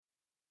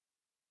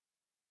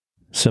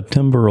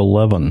September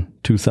 11,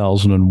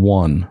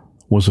 2001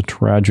 was a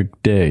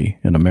tragic day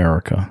in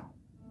America.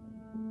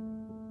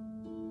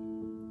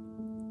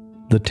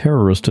 The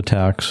terrorist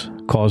attacks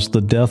caused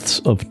the deaths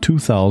of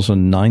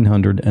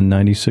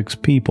 2,996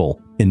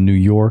 people in New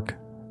York,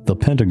 the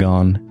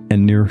Pentagon,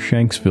 and near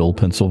Shanksville,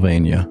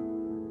 Pennsylvania.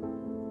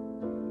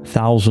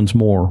 Thousands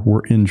more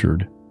were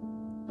injured,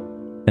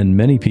 and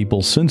many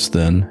people since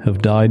then have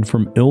died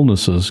from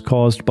illnesses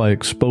caused by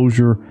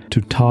exposure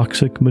to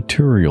toxic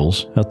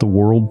materials at the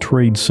World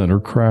Trade Center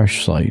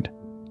crash site.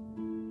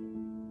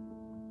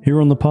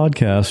 Here on the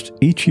podcast,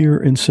 each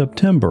year in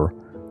September,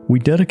 we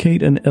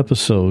dedicate an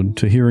episode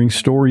to hearing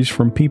stories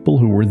from people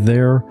who were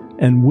there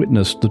and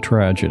witnessed the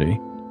tragedy.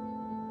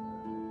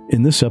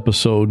 In this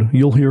episode,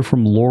 you'll hear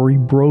from Lori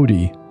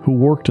Brody, who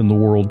worked in the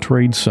World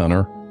Trade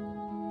Center,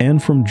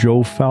 and from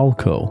Joe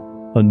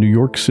Falco, a New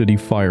York City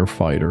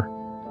firefighter.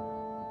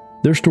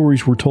 Their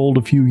stories were told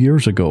a few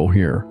years ago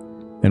here,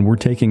 and we're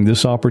taking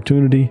this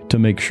opportunity to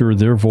make sure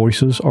their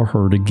voices are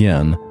heard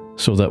again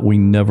so that we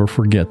never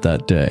forget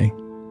that day.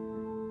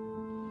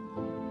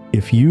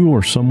 If you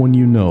or someone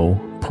you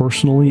know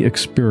personally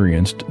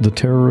experienced the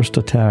terrorist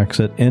attacks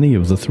at any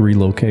of the 3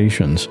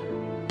 locations,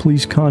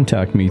 please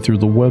contact me through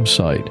the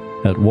website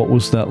at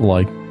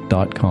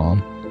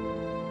whatwasthatlike.com.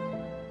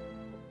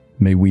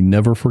 May we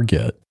never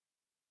forget.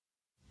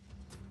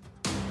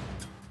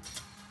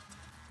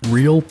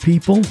 Real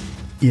people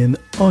in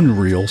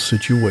unreal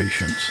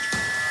situations.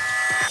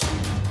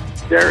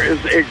 There is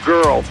a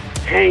girl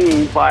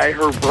hanging by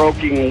her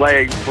broken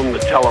leg from the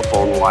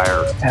telephone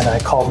wire. And I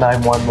called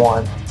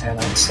 911 and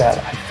I said,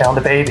 I found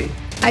a baby.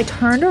 I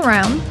turned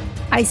around.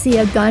 I see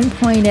a gun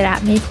pointed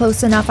at me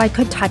close enough I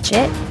could touch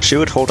it. She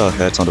would hold our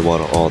heads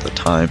underwater all the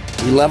time.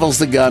 He levels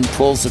the gun,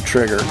 pulls the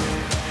trigger,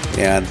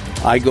 and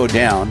I go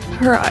down.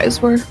 Her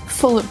eyes were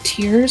full of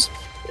tears.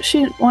 She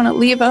didn't want to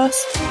leave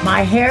us.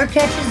 My hair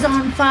catches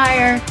on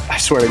fire. I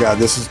swear to God,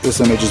 this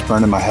image is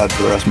burned in my head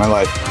for the rest of my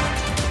life.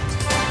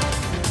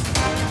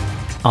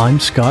 I'm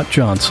Scott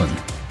Johnson,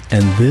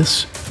 and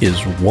this is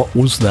What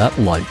Was That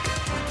Like?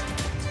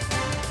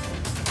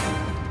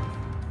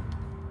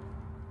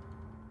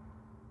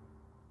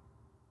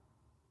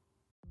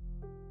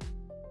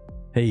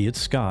 Hey,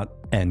 it's Scott,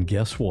 and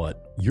guess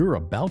what? You're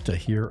about to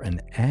hear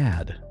an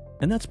ad,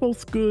 and that's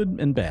both good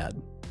and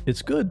bad.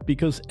 It's good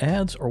because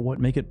ads are what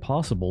make it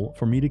possible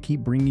for me to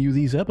keep bringing you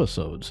these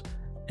episodes.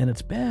 And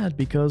it's bad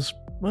because,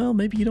 well,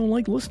 maybe you don't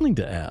like listening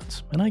to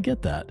ads, and I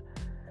get that.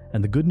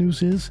 And the good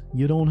news is,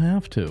 you don't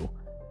have to.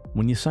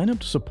 When you sign up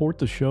to support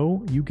the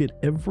show, you get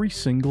every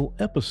single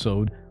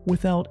episode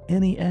without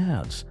any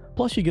ads.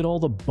 Plus, you get all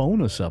the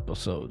bonus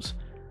episodes.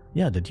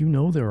 Yeah, did you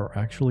know there are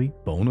actually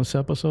bonus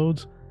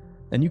episodes?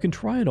 And you can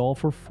try it all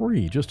for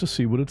free just to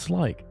see what it's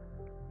like.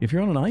 If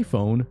you're on an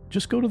iPhone,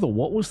 just go to the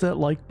What Was That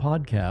Like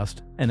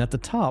podcast, and at the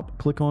top,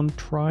 click on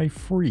Try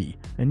Free,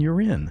 and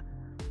you're in.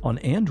 On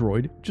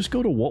Android, just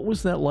go to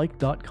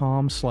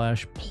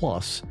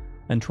whatwasthatlike.com/plus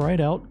and try it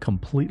out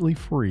completely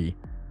free.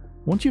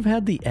 Once you've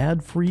had the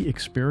ad-free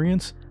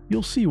experience,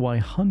 you'll see why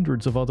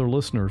hundreds of other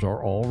listeners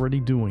are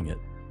already doing it.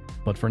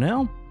 But for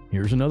now,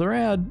 here's another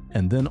ad,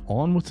 and then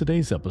on with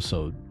today's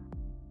episode.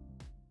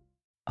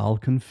 I'll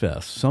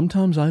confess,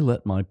 sometimes I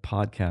let my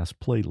podcast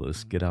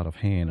playlist get out of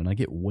hand and I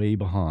get way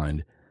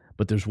behind.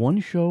 But there's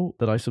one show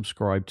that I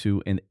subscribe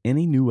to and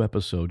any new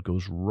episode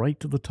goes right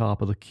to the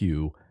top of the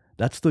queue.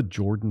 That's the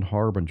Jordan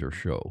Harbinger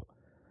Show.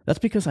 That's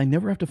because I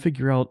never have to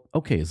figure out,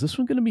 okay, is this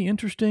one going to be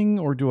interesting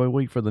or do I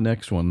wait for the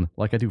next one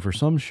like I do for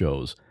some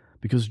shows?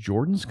 Because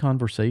Jordan's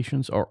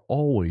conversations are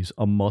always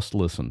a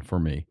must-listen for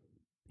me.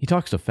 He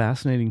talks to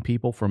fascinating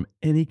people from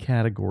any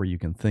category you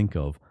can think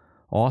of.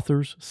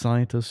 Authors,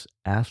 scientists,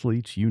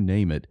 athletes, you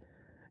name it.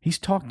 He's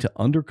talked to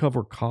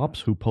undercover cops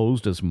who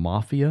posed as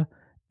mafia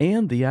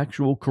and the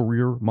actual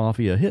career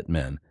mafia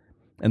hitmen.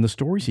 And the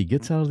stories he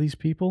gets out of these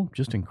people,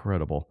 just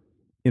incredible.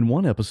 In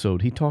one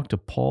episode, he talked to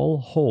Paul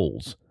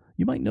Holes.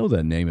 You might know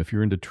that name if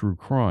you're into true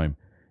crime.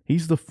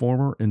 He's the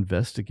former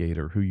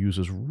investigator who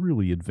uses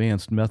really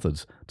advanced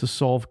methods to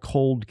solve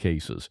cold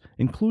cases,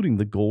 including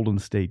the Golden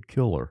State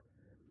Killer.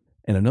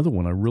 And another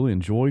one I really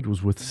enjoyed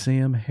was with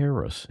Sam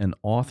Harris, an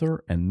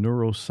author and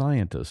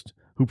neuroscientist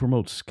who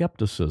promotes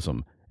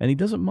skepticism, and he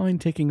doesn't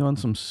mind taking on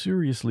some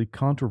seriously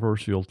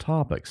controversial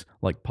topics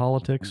like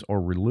politics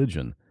or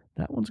religion.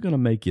 That one's going to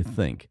make you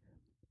think.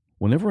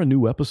 Whenever a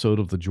new episode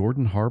of the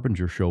Jordan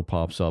Harbinger Show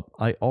pops up,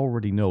 I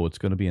already know it's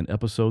going to be an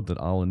episode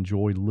that I'll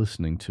enjoy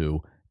listening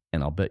to,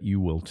 and I'll bet you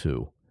will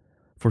too.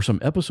 For some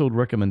episode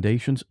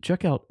recommendations,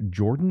 check out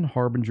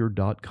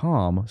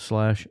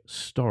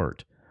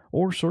jordanharbinger.com/start.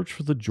 Or search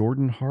for The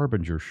Jordan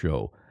Harbinger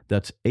Show.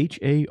 That's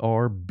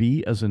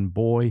HARB as in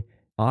boy,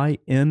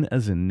 IN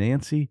as in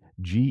Nancy,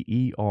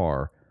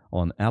 GER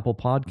on Apple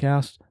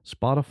Podcasts,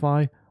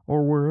 Spotify,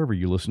 or wherever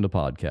you listen to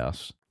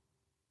podcasts.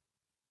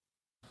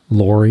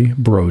 Lori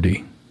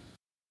Brody.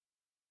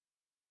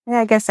 Yeah,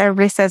 I guess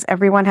everybody says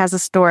everyone has a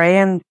story,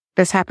 and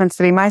this happens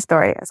to be my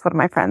story, as one of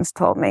my friends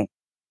told me.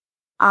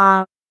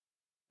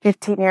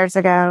 15 years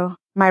ago,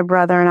 my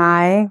brother and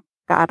I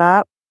got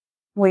up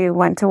We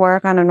went to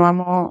work on a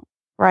normal,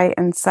 bright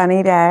and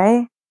sunny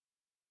day.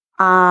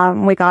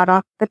 We got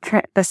off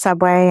the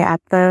subway at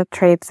the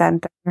Trade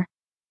Center,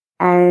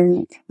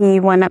 and he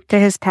went up to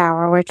his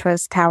tower, which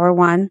was Tower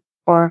 1,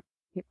 or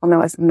people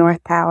know as the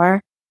North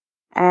Tower.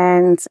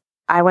 And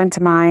I went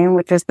to mine,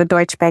 which is the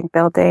Deutsche Bank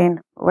building,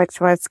 which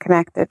was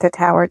connected to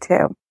Tower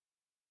 2.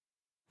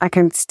 I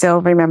can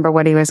still remember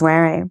what he was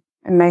wearing.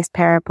 A nice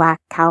pair of black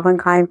Calvin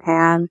Klein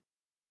pants,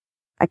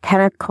 a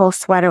Kenneth Cole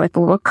sweater with a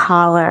little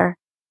collar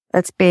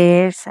that's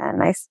beige, and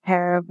a nice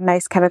pair of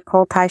nice Kenneth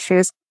Cole tie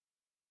shoes.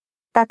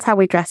 That's how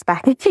we dressed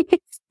back in the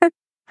days.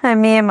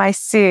 And me in my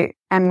suit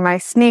and my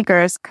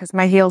sneakers, because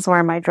my heels were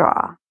in my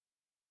drawer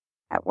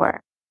at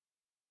work.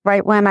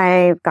 Right when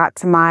I got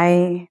to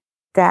my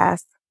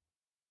desk,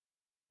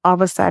 all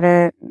of a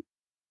sudden,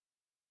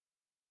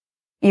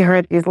 you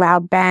heard these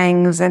loud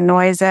bangs and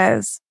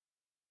noises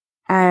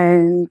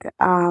and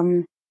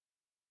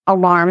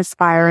alarms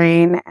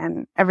firing,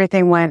 and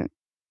everything went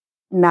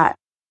nuts.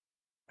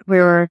 We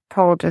were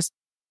told just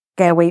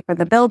get away from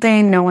the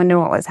building. No one knew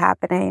what was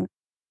happening.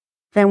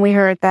 Then we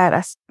heard that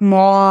a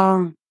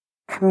small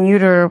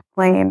commuter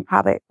plane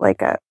probably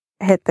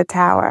hit the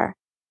tower,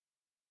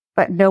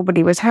 but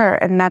nobody was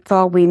hurt, and that's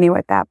all we knew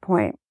at that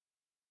point.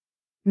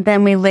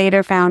 Then we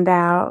later found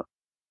out,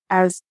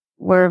 as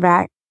we were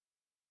back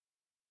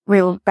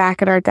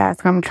at our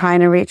desk. I'm trying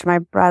to reach my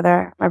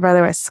brother. My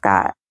brother was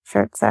Scott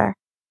Schertzer,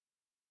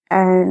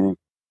 and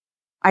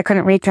I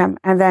couldn't reach him.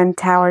 And then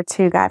Tower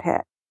 2 got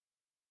hit.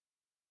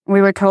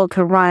 We were told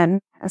to run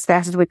as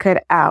fast as we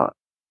could out.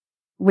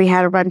 We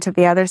had to run to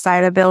the other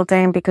side of the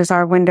building because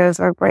our windows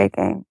were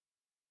breaking.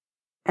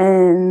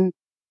 And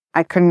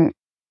I couldn't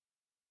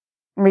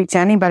reach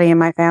anybody in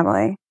my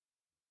family.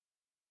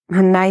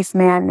 A nice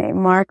man named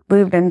Mark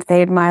Lubin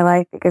saved my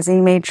life because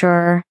he made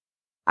sure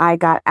I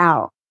got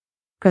out,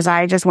 because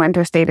I just went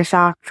into a state of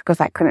shock because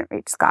I couldn't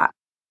reach Scott.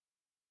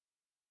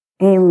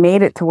 He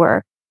made it to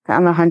work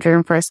on the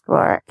 101st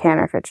floor at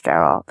Cantor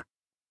Fitzgerald.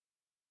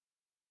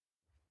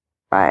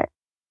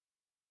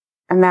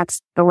 And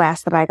that's the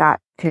last that I got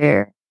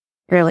to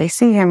really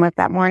see him with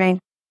that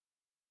morning.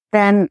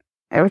 Then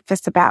it was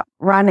just about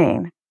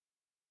running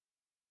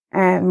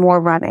and more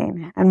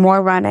running and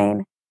more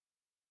running.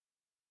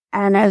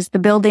 And as the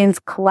buildings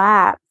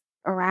collapse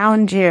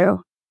around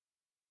you,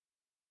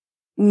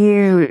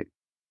 you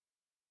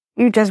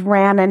just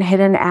ran and hid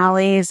in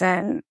alleys,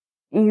 and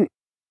you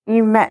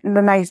met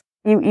in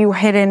you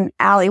hid in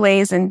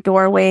alleyways and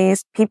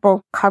doorways.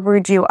 People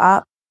covered you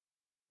up,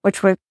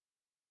 which was,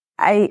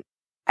 I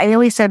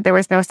always said there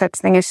was no such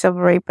thing as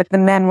chivalry, but the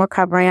men were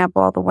covering up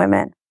all the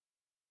women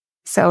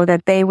so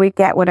that they would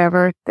get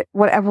whatever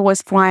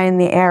was flying in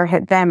the air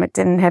hit them. It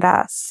didn't hit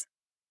us.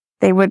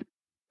 They would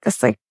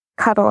just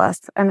cuddle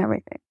us and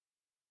everything.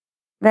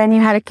 Then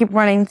you had to keep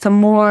running some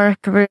more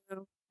through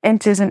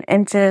inches and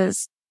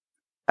inches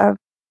of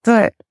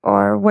soot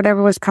or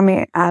whatever was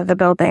coming out of the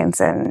buildings,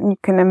 and you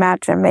can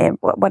imagine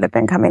what would have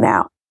been coming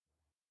out.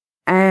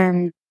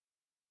 And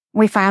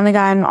we finally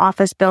got an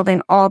office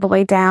building all the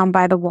way down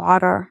by the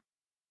water,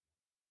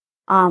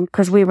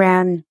 because we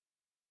ran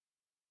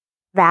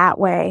that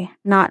way,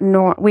 not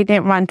north. We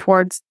didn't run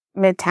towards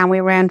Midtown. We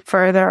ran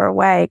further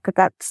away because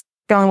that's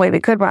the only way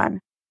we could run.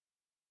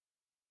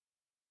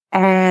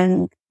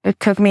 And it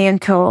took me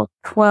until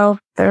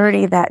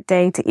 12:30 that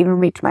day to even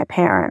reach my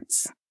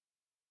parents.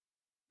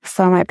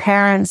 So my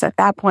parents at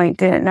that point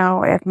didn't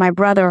know if my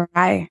brother or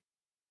I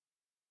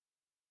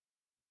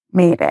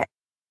made it.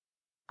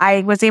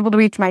 I was able to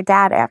reach my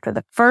dad after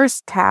the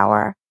first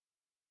tower,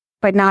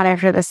 but not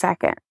after the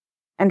second.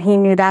 And he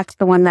knew that's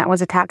the one that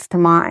was attached to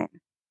mine.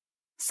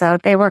 So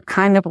they were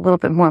kind of a little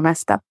bit more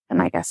messed up than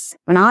I guess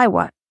when I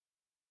was,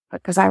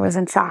 because I was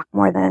in shock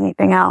more than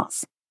anything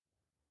else.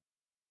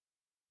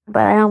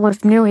 But I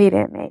almost knew he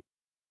didn't make it.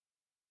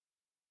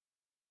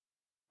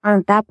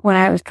 And at that point,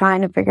 I was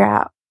trying to figure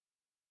out,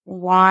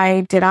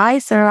 why did I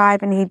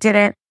survive and he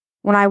didn't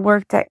when I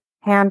worked at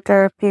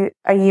Cantor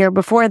a year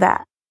before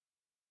that?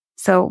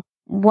 So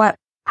what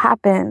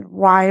happened?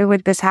 Why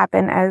would this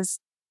happen as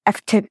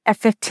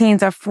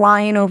F-15s are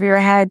flying over your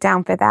head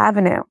down Fifth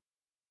Avenue?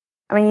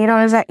 I mean,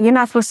 you're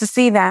not supposed to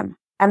see them,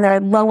 and they're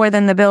lower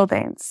than the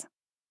buildings.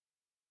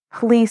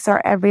 Police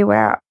are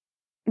everywhere.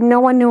 No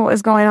one knew what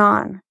was going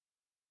on.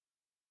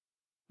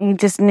 You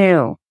just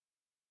knew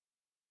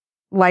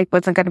life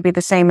wasn't going to be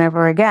the same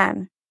ever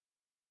again.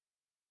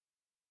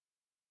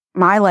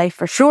 My life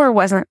for sure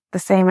wasn't the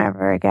same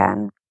ever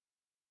again.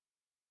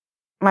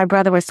 My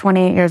brother was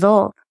 28 years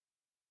old.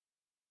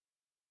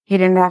 He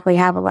didn't actually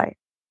have a life.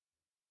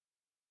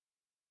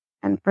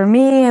 And for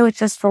me, it was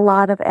just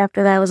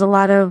after that was a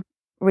lot of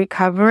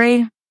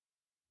recovery,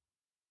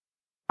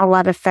 a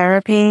lot of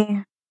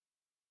therapy,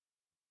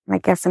 I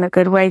guess in a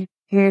good way,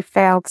 he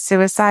failed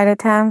suicide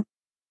attempt,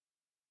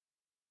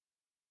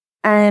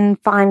 and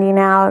finding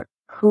out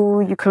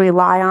who you could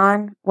rely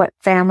on, what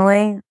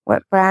family,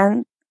 what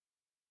friends.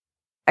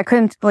 I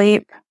couldn't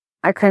sleep.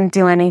 I couldn't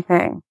do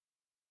anything.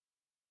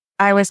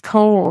 I was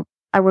told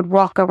I would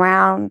walk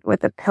around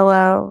with a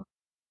pillow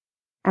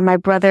and my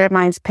brother and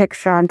mine's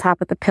picture on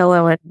top of the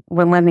pillow and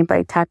wouldn't let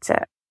anybody touch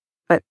it.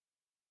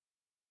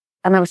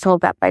 And I was told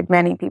that by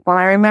many people.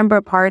 And I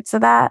remember parts of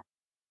that,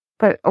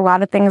 but a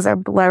lot of things are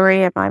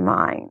blurry in my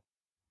mind.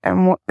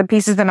 And the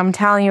pieces that I'm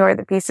telling you are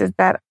the pieces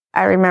that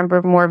I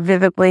remember more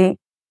vividly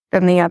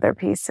than the other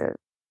pieces.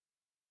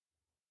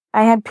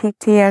 I had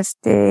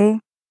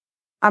PTSD.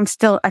 I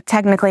still have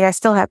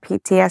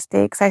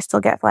PTSD because I still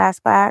get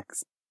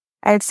flashbacks.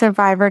 I had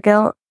survivor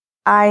guilt.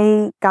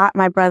 I got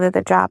my brother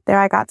the job there.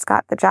 I got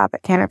Scott the job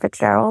at Cantor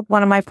Fitzgerald.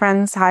 One of my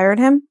friends hired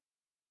him.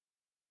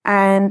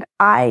 And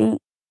I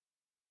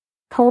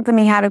told him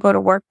he had to go to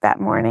work that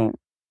morning.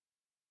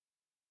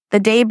 The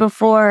day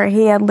before,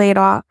 he had laid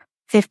off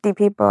 50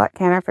 people at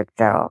Cantor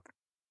Fitzgerald.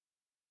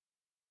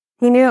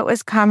 He knew it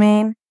was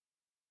coming.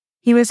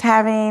 He was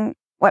having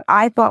what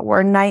I thought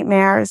were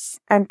nightmares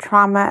and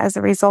trauma as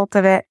a result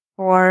of it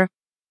for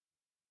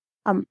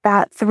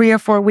about 3 or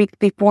 4 weeks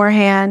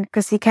beforehand,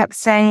 because he kept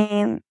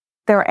saying,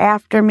 they're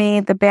after me,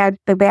 the bad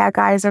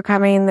guys are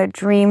coming, the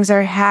dreams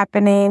are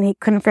happening. He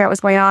couldn't figure out what was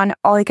going on.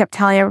 All he kept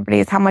telling everybody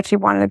is how much he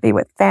wanted to be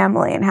with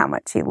family and how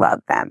much he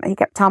loved them. And he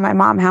kept telling my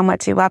mom how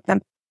much he loved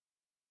them.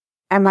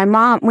 And my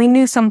mom, we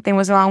knew something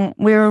was wrong.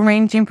 We were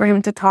arranging for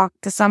him to talk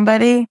to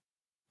somebody.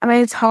 I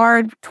mean, it's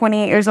hard,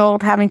 28 years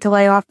old, having to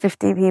lay off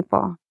 50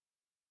 people.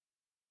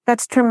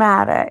 That's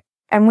traumatic.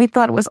 And we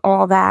thought it was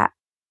all that.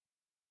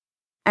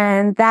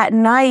 And that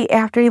night,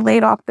 after he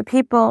laid off the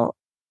people,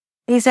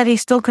 he said he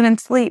still couldn't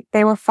sleep.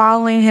 They were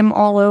following him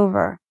all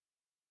over.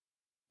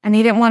 And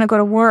he didn't want to go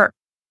to work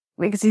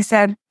because he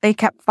said they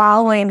kept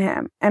following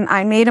him. And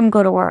I made him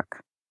go to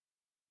work.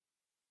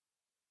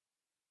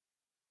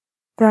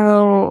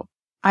 So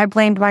I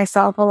blamed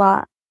myself a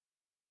lot.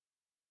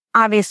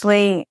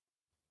 Obviously,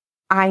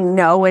 I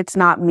know it's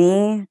not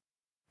me,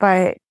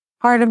 but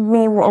part of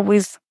me will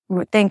always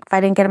think if I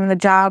didn't get him the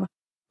job,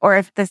 or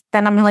if this,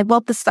 then I'm like, well,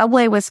 if the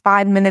subway was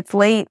 5 minutes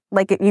late,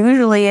 like it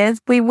usually is,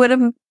 we would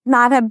have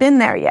not have been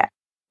there yet.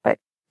 But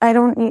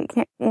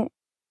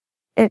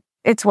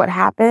it's what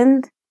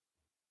happened.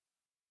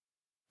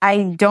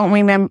 I don't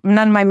remember,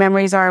 none of my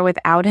memories are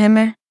without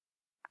him.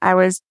 I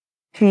was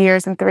 2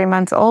 years and 3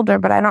 months older,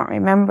 but I don't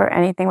remember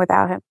anything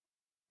without him.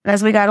 And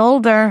as we got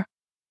older,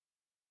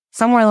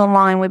 somewhere along the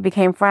line, we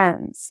became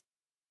friends.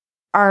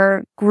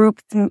 Our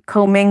group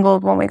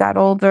commingled when we got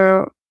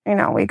older. You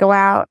know, we go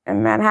out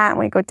in Manhattan,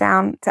 we go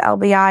down to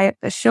LBI at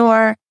the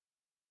shore.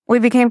 We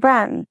became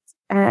friends.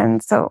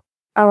 And so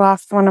I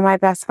lost one of my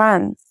best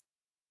friends.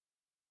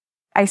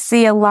 I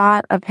see a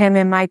lot of him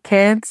in my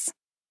kids.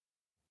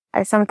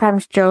 I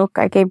sometimes joke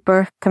I gave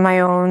birth to my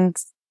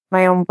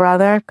own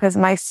brother because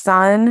my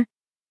son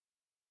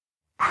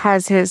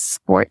has his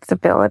sports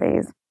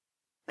abilities,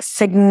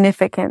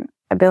 significant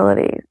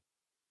abilities.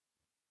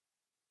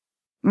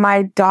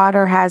 My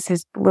daughter has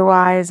his blue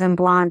eyes and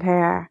blonde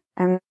hair.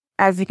 And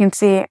as you can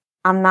see,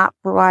 I'm not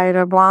blue-eyed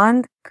or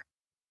blonde.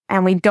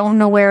 And we don't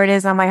know where it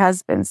is on my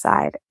husband's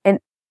side. And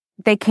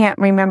they can't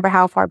remember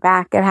how far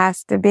back it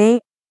has to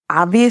be.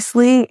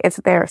 Obviously, it's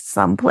there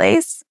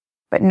someplace,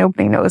 but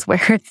nobody knows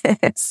where it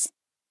is.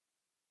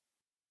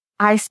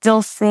 I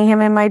still see him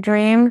in my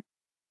dreams.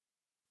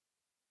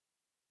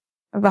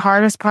 The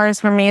hardest part is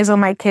for me is when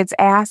my kids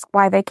ask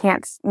why they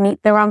can't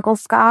meet their Uncle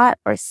Scott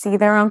or see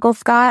their Uncle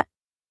Scott.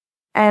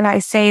 And I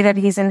say that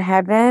he's in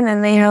heaven,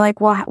 and they are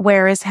like, well,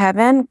 where is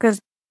heaven?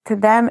 Because to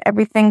them,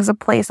 everything's a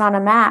place on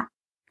a map.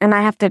 And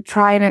I have to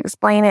try and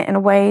explain it in a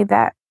way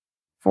that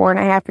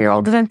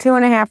 4.5-year-old and a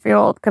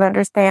 2.5-year-old could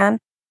understand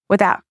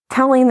without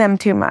telling them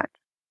too much.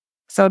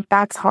 So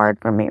that's hard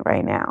for me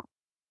right now.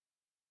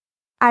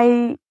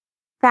 I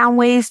found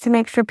ways to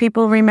make sure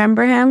people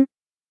remember him.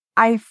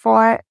 I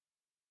fought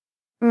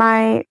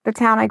the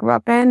town I grew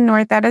up in,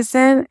 North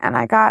Edison, and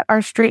I got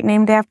our street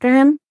named after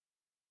him.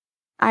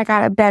 I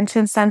got a bench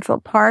in Central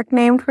Park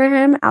named for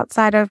him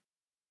outside of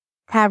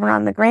Tavern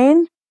on the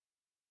Green.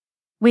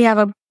 We have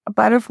a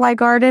butterfly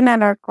garden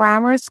at our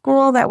grammar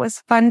school that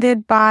was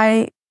funded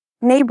by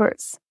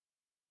neighbors.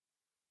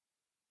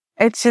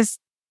 It's just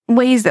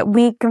ways that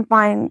we can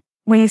find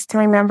ways to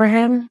remember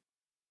him.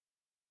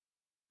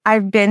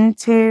 I've been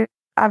to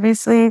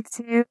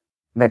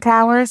the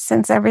towers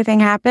since everything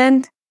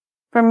happened.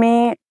 For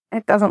me,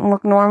 it doesn't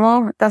look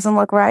normal. It doesn't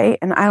look right.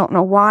 And I don't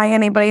know why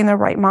anybody in their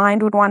right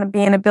mind would want to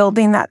be in a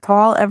building that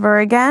tall ever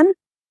again.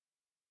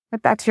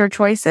 But that's your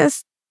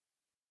choices.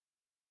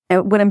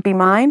 It wouldn't be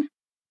mine.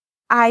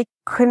 I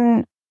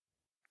couldn't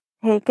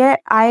take it.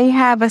 I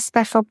had a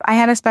special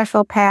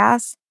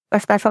pass, a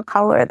special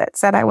color that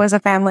said I was a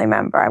family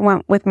member. I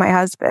went with my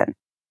husband.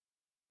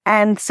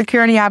 And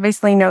security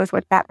obviously knows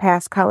what that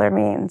pass color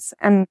means.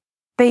 And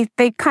they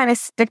kind of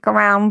stick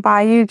around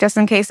by you just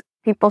in case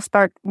people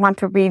want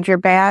to read your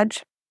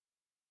badge.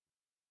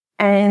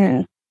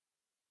 And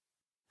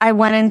I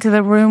went into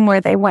the room where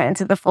they went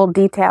into the full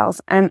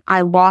details, and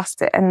I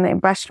lost it, and they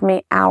rushed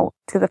me out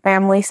to the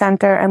family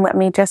center and let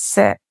me just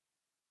sit.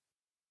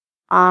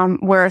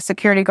 Where a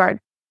security guard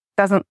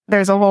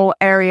there's a whole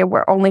area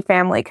where only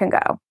family can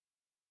go.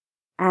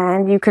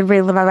 And you could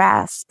relive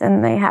arrest,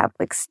 and they have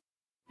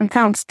it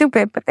sounds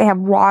stupid, but they have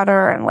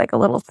water and like a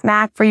little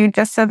snack for you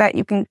just so that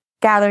you can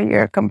gather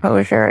your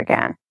composure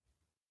again.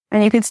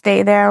 And you could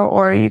stay there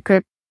or you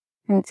could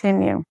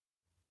continue.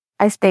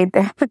 I stayed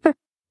there.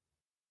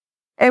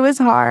 It was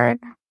hard.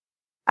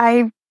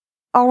 I've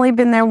only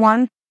been there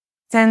once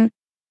since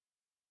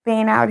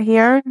being out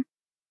here.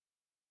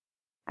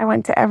 I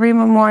went to every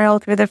memorial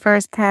through the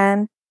first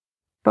 10,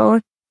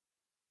 both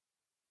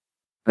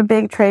the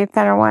big Trade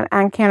Center one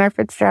and Cantor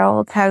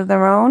Fitzgerald has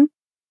their own.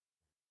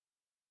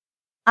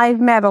 I've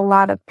met a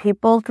lot of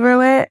people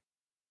through it,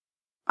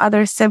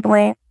 other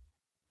siblings,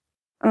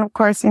 and of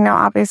course,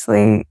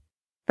 obviously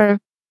the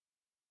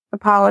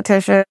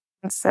politicians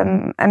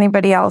and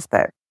anybody else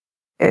that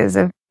is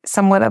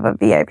somewhat of a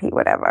VIP,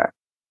 whatever.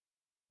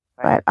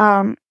 But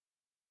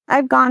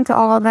I've gone to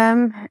all of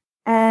them,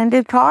 and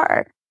it's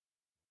hard.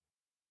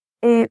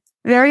 It's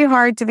very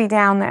hard to be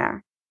down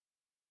there.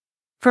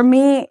 For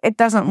me, it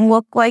doesn't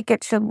look like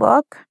it should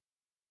look.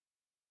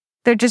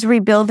 They're just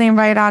rebuilding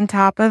right on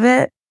top of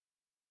it.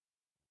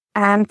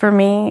 And for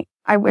me,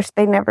 I wish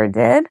they never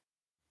did.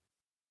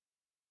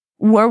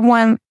 We're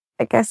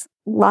I guess,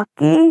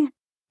 lucky,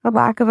 for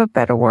lack of a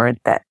better word,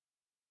 that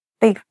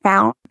they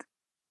found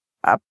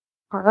a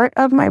part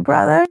of my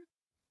brother.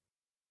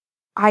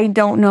 I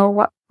don't know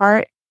what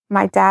part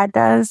my dad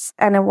does,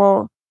 and it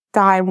will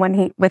die when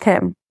he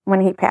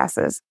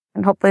passes.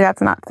 And hopefully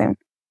that's not soon.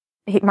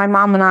 My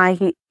mom and I,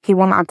 he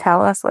will not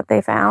tell us what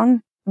they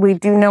found. We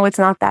do know it's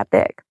not that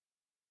big.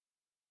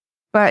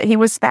 But he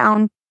was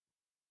found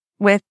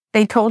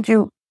they told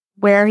you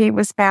where he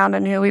was found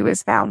and who he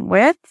was found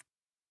with.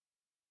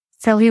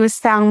 So he was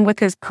found with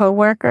his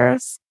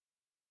coworkers,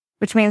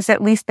 which means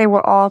at least they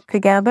were all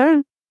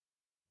together.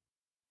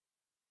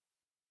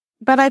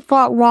 But I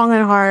fought long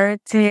and hard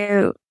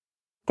to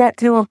get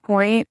to a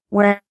point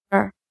where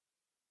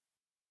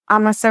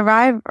I'm a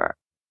survivor.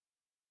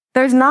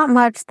 There's not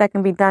much that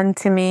can be done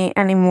to me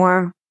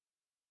anymore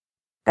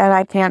that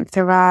I can't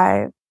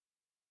survive.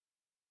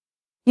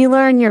 You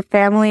learn your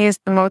family is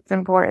the most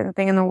important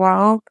thing in the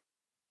world.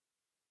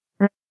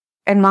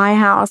 In my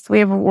house,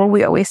 we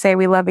always say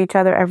we love each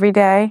other every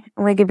day,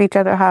 and we give each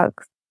other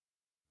hugs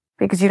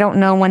because you don't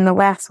know when the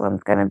last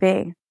one's going to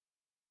be.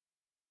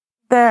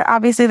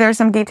 Obviously, there are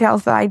some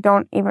details that I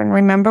don't even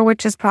remember,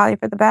 which is probably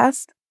for the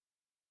best.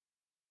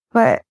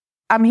 But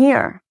I'm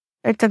here.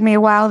 It took me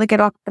a while to get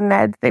off the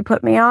meds they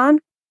put me on.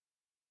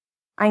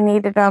 I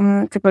needed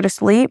them to go to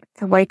sleep,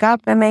 to wake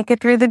up and make it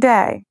through the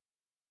day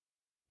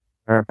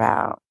for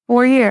about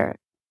 4 years.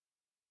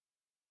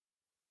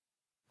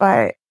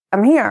 But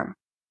I'm here.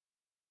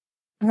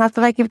 And that's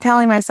what I keep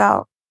telling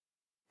myself.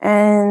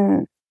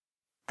 And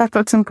that's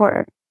what's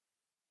important.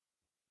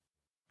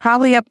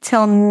 Probably up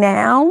till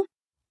now,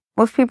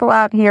 most people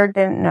out here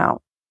didn't know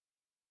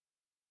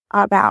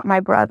about my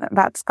brother,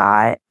 about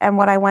Scott, and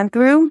what I went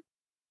through.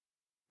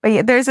 But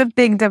yeah, there's a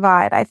big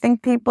divide. I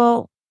think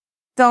people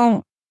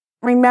don't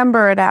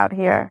remember it out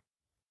here.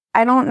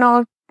 I don't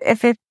know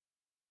if it's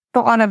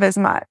thought of as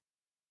much.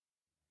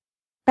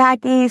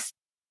 Back east,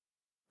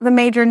 the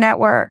major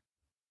network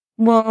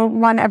will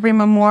run every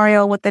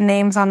memorial with the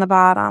names on the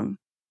bottom.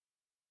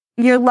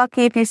 You're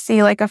lucky if you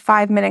see like a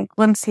 5-minute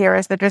glimpse here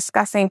as they're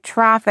discussing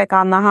traffic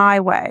on the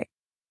highway.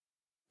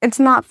 It's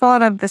not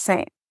thought of the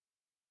same.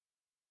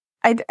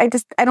 I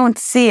don't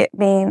see it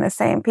being the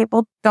same.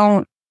 People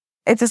don't.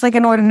 It's just like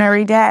an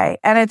ordinary day,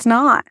 and it's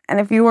not. And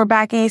if you were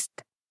back east,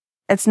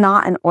 it's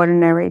not an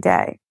ordinary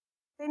day.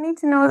 They need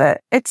to know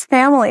that it's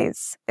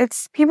families.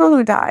 It's people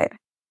who died.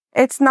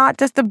 It's not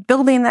just a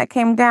building that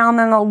came down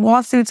and the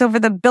lawsuits over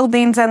the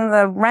buildings and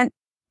the rent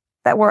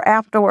that were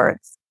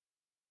afterwards.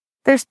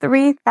 There's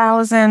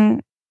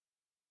 3,000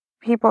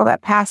 people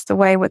that passed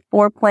away with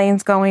 4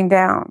 planes going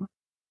down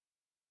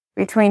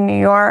between New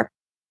York,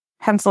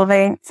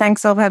 Pennsylvania,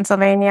 Shanksville,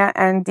 Pennsylvania,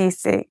 and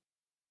DC.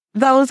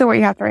 Those are what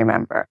you have to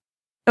remember.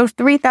 Those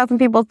 3,000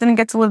 people didn't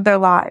get to live their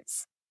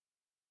lives.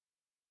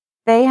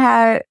 They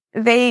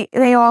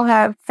all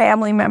have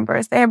family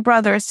members. They have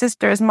brothers,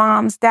 sisters,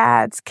 moms,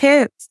 dads,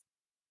 kids.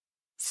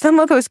 Some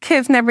of those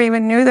kids never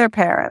even knew their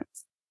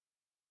parents.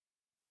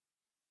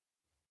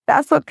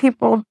 That's what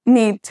people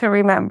need to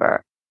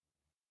remember.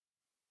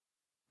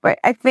 But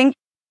I think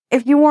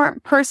if you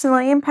weren't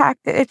personally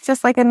impacted, it's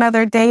just like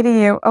another day to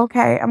you.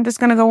 Okay, I'm just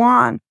going to go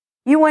on.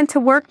 You went to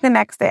work the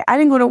next day. I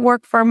didn't go to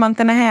work for a month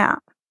and a half.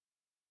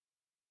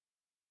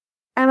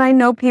 And I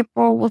know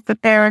people will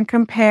sit there and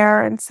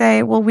compare and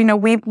say, well, we know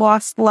we've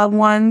lost loved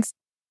ones,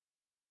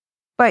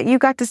 but you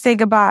got to say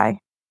goodbye.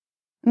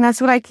 And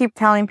that's what I keep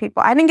telling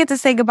people. I didn't get to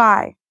say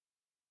goodbye.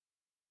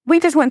 We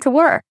just went to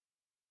work.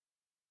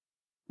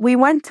 We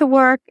went to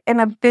work in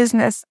a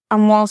business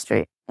on Wall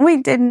Street. We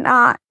did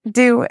not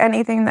do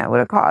anything that would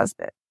have caused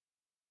it.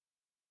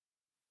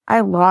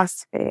 I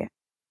lost faith.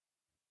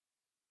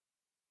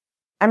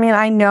 I mean,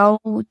 I know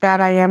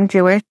that I am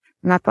Jewish,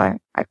 and that's why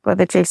I go to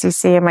the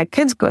JCC and my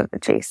kids go to the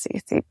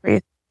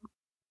JCC.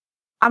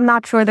 I'm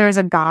not sure there's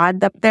a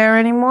God up there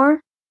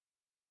anymore.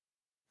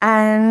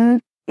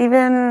 And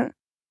even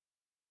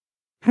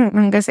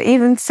Because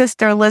even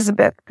Sister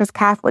Elizabeth, because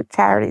Catholic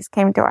Charities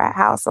came to our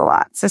house a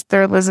lot.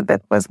 Sister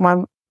Elizabeth was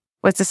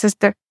the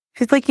sister.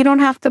 She's like, you don't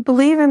have to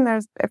believe in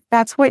this. If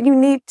that's what you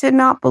need to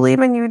not believe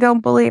in, you don't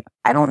believe.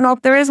 I don't know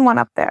if there is one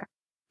up there,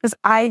 because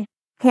I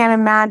can't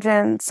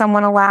imagine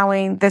someone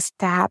allowing this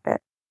to happen.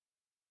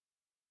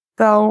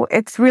 So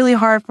it's really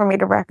hard for me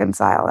to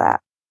reconcile that.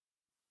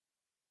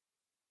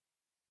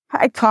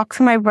 I talk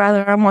to my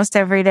brother almost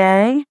every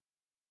day.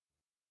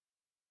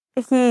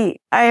 I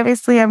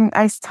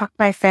talk to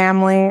my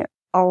family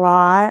a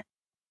lot.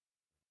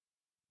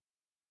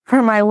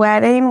 For my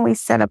wedding, we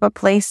set up a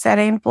place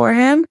setting for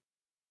him,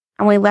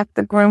 and we left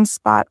the groom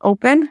spot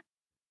open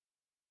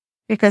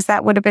because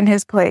that would have been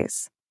his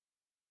place.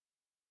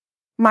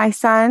 My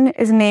son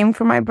is named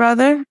for my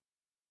brother.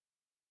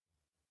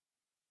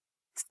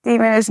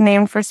 Stephen is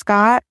named for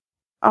Scott.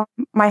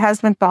 My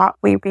husband thought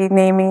we'd be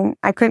naming.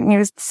 I couldn't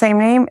use the same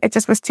name. It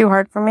just was too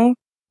hard for me.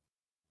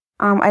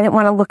 I didn't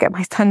want to look at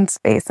my son's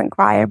face and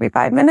cry every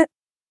 5 minutes.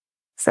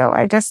 So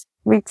I just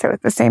reached out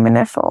with the same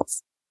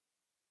initials.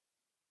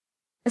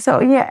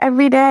 So yeah,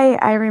 every day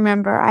I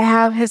remember I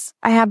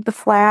have the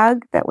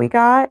flag that we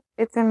got.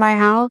 It's in my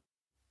house.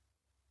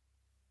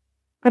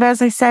 But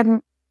as I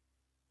said,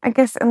 I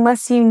guess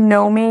unless you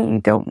know me, you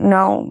don't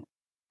know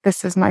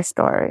this is my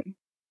story.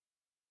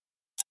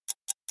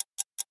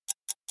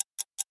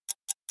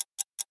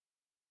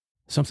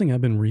 Something I've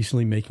been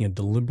recently making a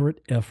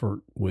deliberate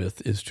effort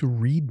with is to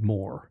read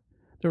more.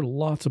 There are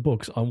lots of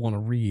books I want to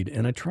read,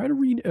 and I try to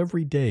read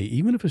every day,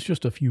 even if it's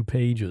just a few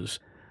pages.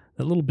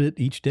 That little bit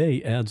each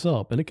day adds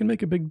up, and it can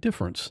make a big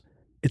difference.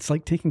 It's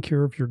like taking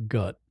care of your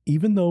gut.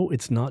 Even though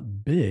it's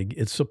not big,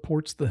 it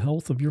supports the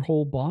health of your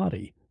whole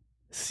body.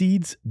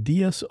 Seed's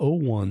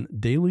DS-01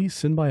 Daily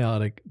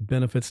Synbiotic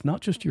benefits not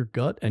just your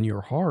gut and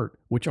your heart,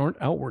 which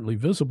aren't outwardly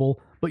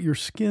visible, but your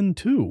skin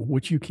too,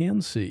 which you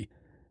can see.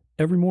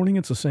 Every morning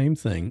it's the same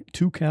thing,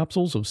 2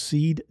 capsules of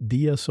Seed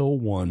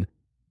DS-01.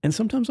 And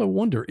sometimes I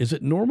wonder, is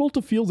it normal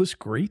to feel this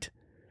great?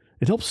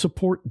 It helps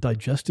support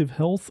digestive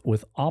health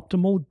with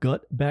optimal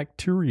gut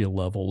bacteria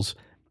levels.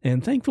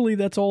 And thankfully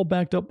that's all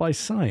backed up by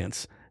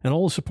science, and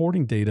all the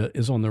supporting data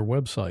is on their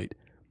website.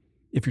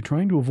 If you're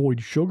trying to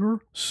avoid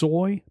sugar,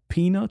 soy,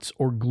 peanuts,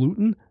 or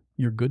gluten,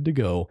 you're good to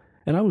go.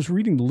 And I was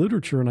reading the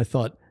literature and I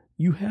thought,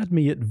 you had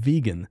me at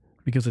vegan,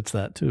 because it's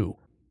that too.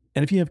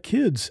 And if you have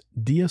kids,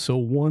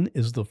 DS-01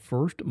 is the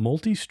first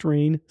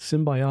multi-strain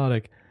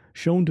symbiotic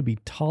shown to be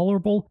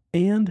tolerable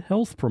and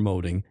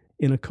health-promoting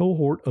in a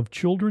cohort of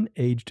children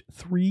aged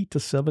 3 to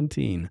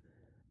 17.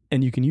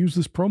 And you can use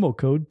this promo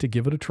code to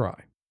give it a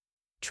try.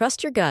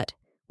 Trust your gut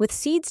with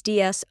Seed's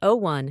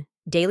DS-01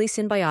 Daily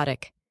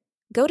Synbiotic.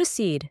 Go to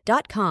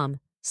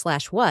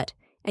seed.com/what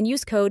and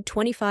use code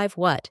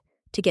 25what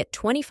to get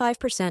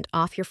 25%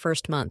 off your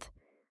first month.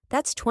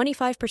 That's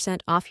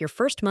 25% off your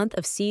first month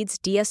of Seed's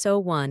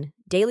DS-01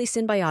 Daily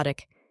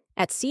Synbiotic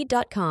at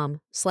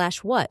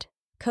seed.com/what,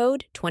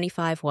 code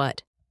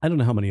 25what. I don't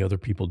know how many other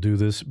people do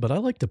this, but I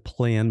like to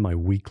plan my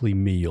weekly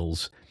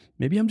meals.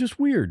 Maybe I'm just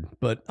weird,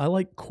 but I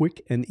like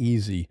quick and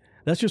easy.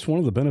 That's just one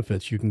of the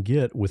benefits you can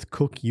get with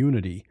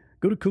CookUnity.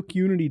 Go to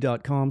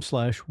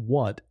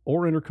cookunity.com/what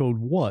or enter code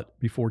WHAT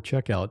before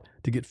checkout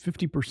to get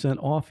 50%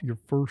 off your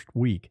first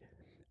week.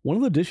 One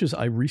of the dishes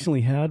I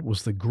recently had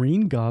was the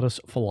Green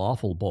Goddess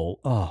Falafel Bowl.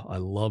 Oh, I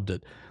loved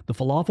it. The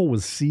falafel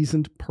was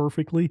seasoned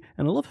perfectly,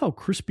 and I love how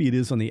crispy it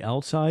is on the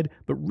outside,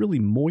 but really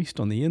moist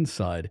on the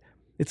inside.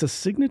 It's a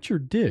signature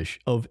dish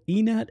of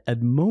Einat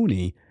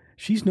Admoni.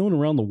 She's known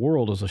around the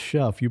world as a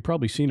chef. You've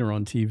probably seen her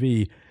on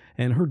TV,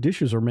 and her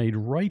dishes are made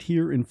right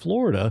here in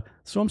Florida,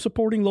 so I'm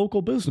supporting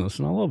local business,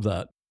 and I love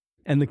that.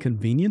 And the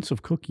convenience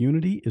of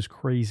CookUnity is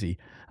crazy.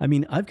 I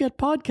mean, I've got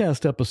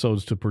podcast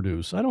episodes to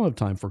produce. I don't have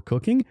time for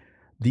cooking.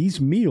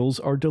 These meals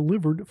are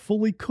delivered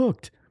fully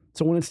cooked.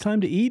 So when it's time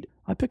to eat,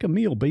 I pick a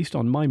meal based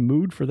on my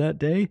mood for that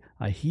day.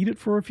 I heat it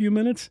for a few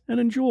minutes and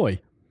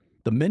enjoy.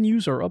 The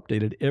menus are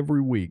updated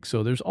every week,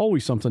 so there's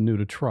always something new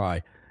to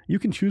try. You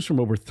can choose from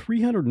over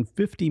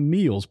 350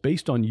 meals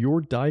based on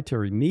your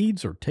dietary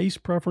needs or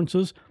taste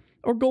preferences,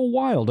 or go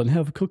wild and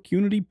have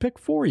CookUnity pick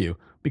for you,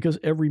 because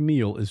every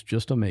meal is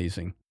just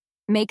amazing.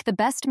 Make the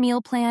best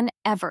meal plan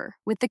ever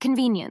with the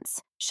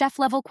convenience,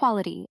 chef-level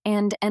quality,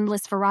 and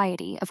endless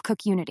variety of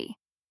CookUnity.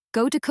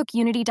 Go to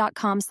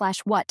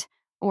cookunity.com/what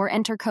or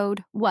enter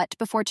code WHAT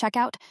before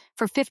checkout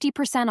for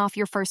 50% off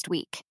your first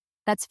week.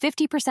 That's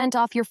 50%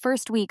 off your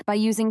first week by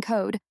using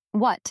code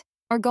WHAT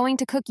or going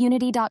to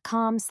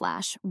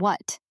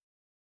cookunity.com/what.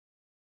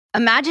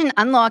 Imagine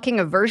unlocking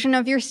a version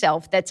of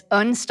yourself that's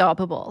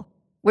unstoppable,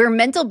 where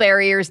mental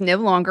barriers no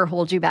longer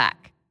hold you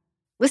back.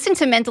 Listen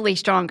to Mentally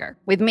Stronger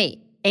with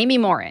me, Amy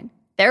Morin,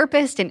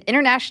 therapist and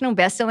international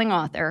best-selling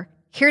author,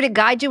 here to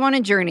guide you on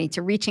a journey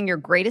to reaching your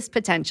greatest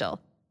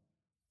potential.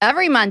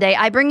 Every Monday,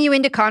 I bring you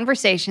into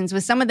conversations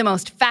with some of the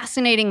most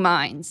fascinating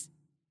minds.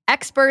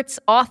 Experts,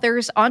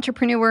 authors,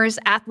 entrepreneurs,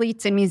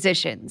 athletes, and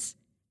musicians.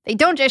 They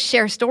don't just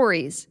share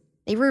stories.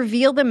 They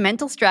reveal the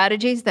mental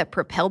strategies that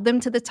propelled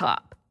them to the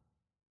top.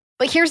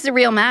 But here's the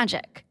real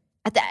magic.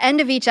 At the end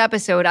of each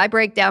episode, I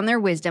break down their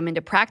wisdom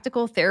into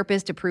practical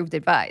therapist-approved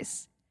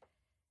advice.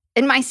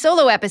 In my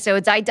solo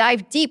episodes, I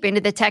dive deep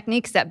into the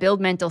techniques that build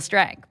mental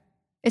strength.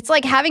 It's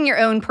like having your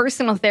own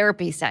personal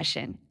therapy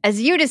session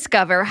as you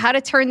discover how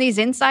to turn these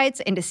insights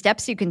into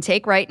steps you can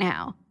take right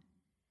now.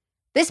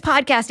 This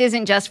podcast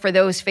isn't just for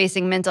those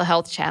facing mental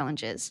health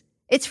challenges.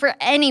 It's for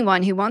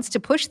anyone who wants to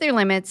push their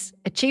limits,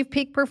 achieve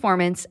peak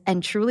performance,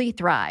 and truly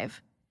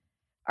thrive.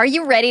 Are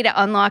you ready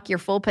to unlock your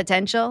full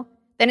potential?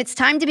 Then it's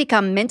time to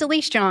become mentally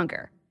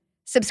stronger.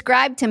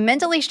 Subscribe to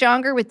Mentally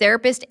Stronger with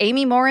therapist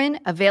Amy Morin,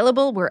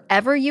 available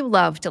wherever you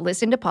love to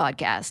listen to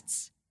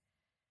podcasts.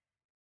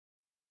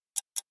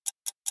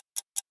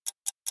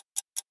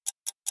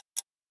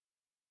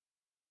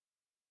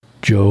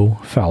 Joe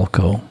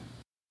Falco.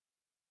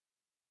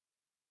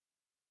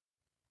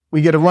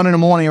 We get a run in the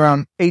morning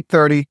around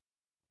 8:30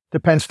 to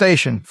Penn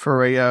Station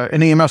for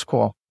an EMS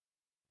call.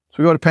 So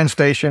we go to Penn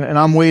Station, and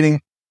I'm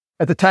waiting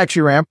at the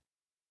taxi ramp,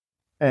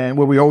 and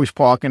where we always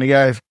park, and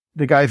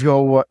the guys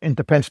go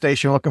into Penn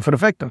Station looking for the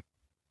victim.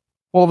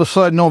 All of a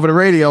sudden, over the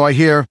radio, I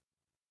hear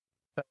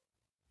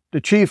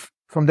the chief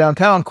from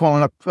downtown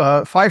calling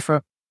up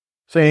Pfeiffer,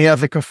 saying he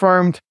has a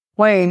confirmed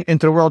plane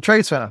into the World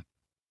Trade Center.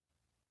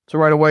 So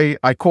right away,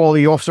 I call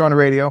the officer on the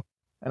radio,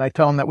 and I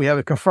tell him that we have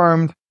a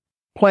confirmed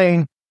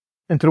plane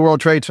into the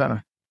World Trade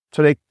Center.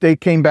 So they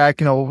came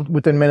back,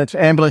 within minutes.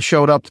 Ambulance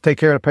showed up to take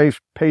care of the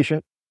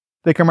patient.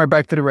 They come right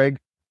back to the rig.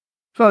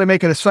 So they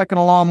make it a second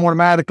alarm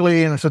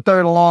automatically, and it's a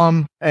third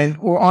alarm, and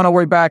we're on our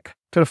way back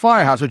to the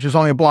firehouse, which is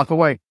only a block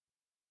away.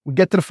 We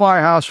get to the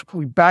firehouse,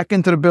 we back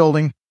into the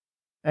building,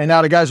 and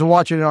now the guys are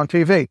watching it on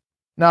TV.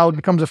 Now it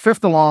becomes a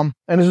fifth alarm,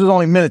 and this is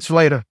only minutes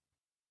later.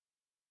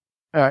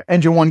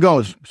 Engine one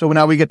goes. So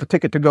now we get the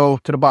ticket to go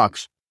to the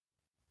box.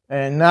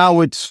 And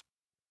now it's,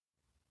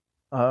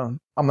 I'm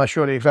not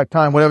sure the exact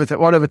time, whatever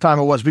time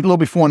it was, a little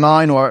before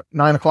 9 or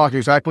 9 o'clock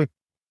exactly.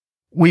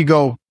 We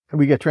go, and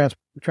we get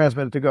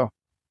transmitted to go.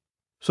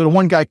 So the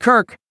one guy,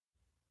 Kirk,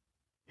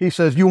 he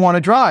says, "You want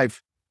to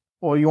drive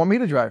or you want me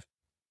to drive?"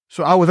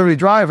 So I was already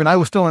driving. I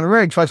was still in the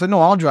rig. So I said, "No,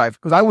 I'll drive."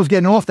 Because I was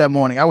getting off that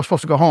morning. I was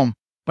supposed to go home,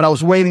 but I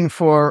was waiting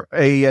for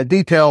a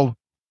detail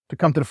to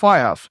come to the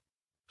firehouse.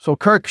 So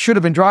Kirk should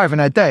have been driving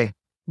that day.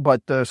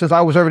 But since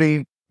I was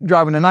already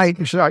driving the night,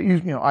 he said,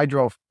 I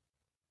drove.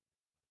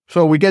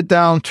 So we get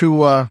down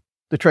to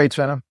the Trade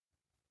Center.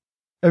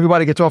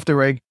 Everybody gets off the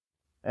rig.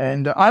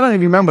 And I don't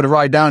even remember the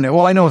ride down there.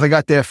 All I know is I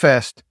got there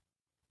fast.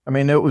 I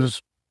mean, there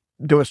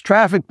was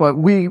traffic, but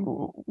we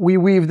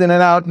weaved in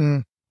and out,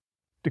 and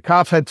the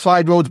cops had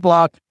side roads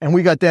blocked, and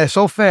we got there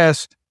so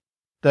fast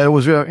that it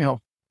was,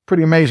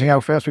 pretty amazing how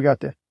fast we got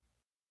there.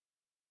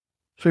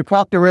 So we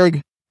parked the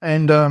rig,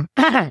 and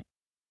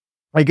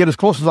I get as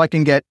close as I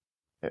can get,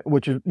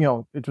 which is,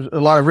 it was a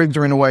lot of rigs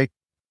are in the way.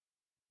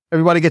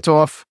 Everybody gets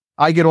off.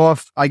 I get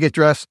off. I get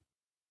dressed.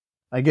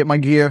 I get my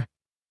gear,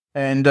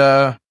 and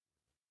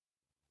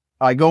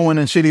I go in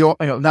and see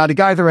now the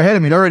guys are ahead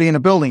of me. They're already in the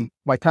building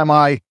by the time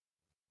I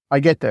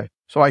get there.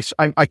 So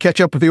I catch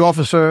up with the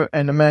officer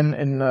and the men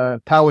in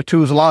Tower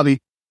 1's lobby.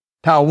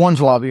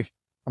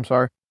 I'm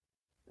sorry.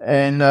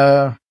 And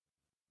I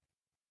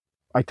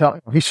tell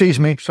him, he sees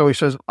me. So he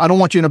says, "I don't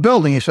want you in the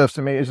building," he says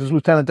to me. This is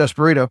Lieutenant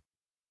Desperito.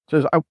 He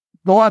says,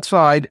 "Go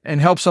outside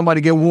and help somebody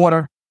get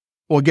water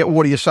or get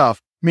water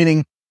yourself,"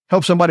 meaning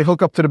help somebody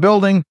hook up to the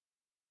building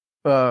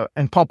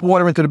and pump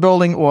water into the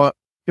building, or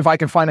if I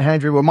can find a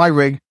hand rig with my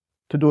rig,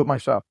 to do it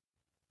myself.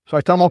 So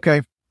I tell him,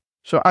 okay.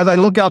 So as I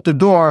look out the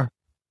door,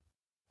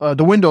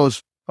 the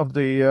windows of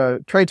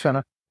the Trade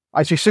Center,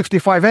 I see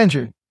 65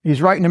 engine.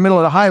 He's right in the middle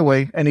of the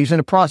highway, and he's in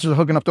the process of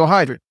hooking up to a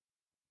hydrant.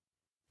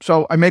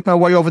 So I make my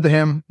way over to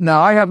him.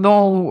 Now, I have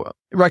no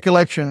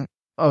recollection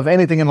of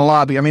anything in the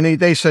lobby. I mean,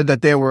 they said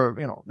that there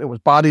was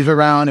bodies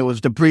around, there was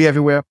debris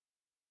everywhere.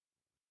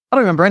 I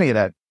don't remember any of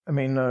that. I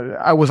mean,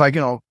 I was like,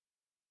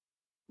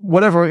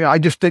 whatever. I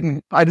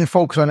didn't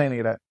focus on any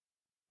of that.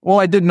 Well,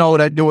 I did know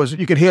that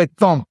you could hear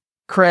thump,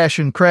 crash.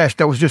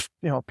 That was just,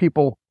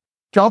 people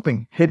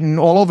jumping, hitting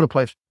all over the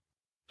place.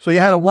 So you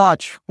had to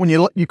watch when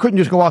you couldn't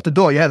just go out the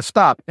door. You had to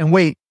stop and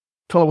wait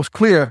till it was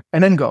clear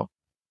and then go.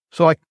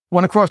 So I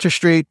went across the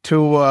street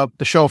to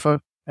the chauffeur,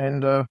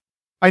 and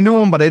I knew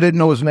him, but I didn't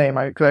know his name.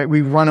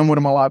 We run in with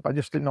him a lot, but I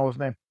just didn't know his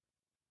name.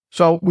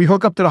 So we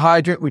hook up to the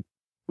hydrant.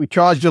 We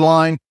charge the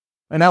line,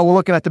 and now we're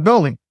looking at the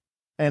building,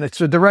 and it's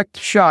a direct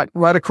shot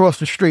right across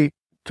the street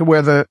to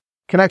where the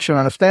connection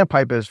on the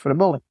standpipe is for the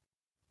building.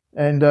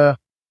 And it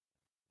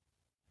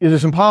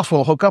is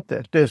impossible to hook up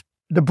there. There's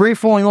debris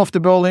falling off the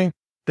building.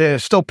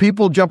 There's still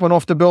people jumping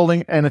off the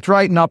building, and it's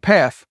right in our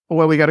path for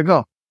where we got to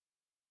go.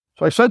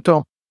 So I said to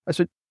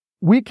him,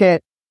 we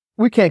can't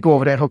go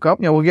over there and hook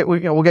up.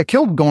 We'll get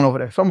killed going over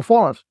there. Something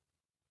fall on us.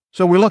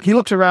 So he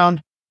looks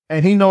around,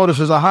 and he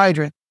notices a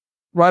hydrant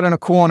right on the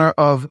corner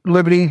of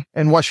Liberty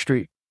and West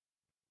Street.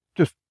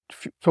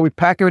 So we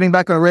pack everything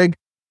back on the rig,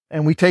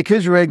 and we take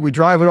his rig, we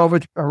drive it over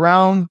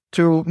around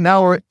to,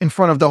 now we're in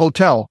front of the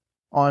hotel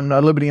on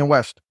Liberty and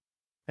West.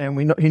 And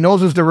he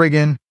noses the rig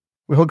in.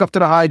 We hook up to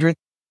the hydrant,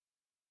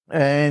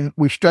 and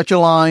we stretch a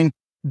line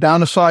down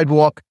the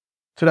sidewalk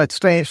to that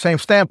same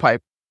standpipe,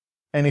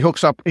 and he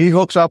hooks up,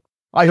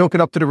 I hook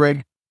it up to the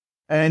rig,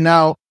 and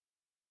now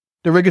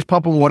the rig is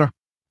pumping water,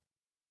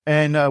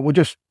 and we're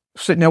just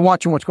sitting there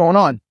watching what's going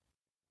on.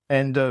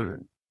 And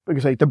like I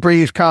say,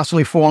 debris is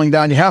constantly falling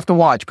down. You have to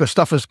watch because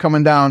stuff is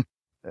coming down.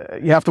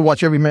 You have to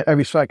watch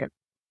every second.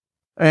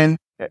 And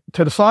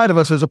to the side of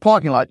us is a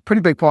parking lot,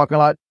 pretty big parking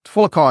lot,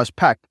 full of cars,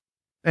 packed.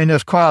 And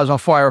there's cars on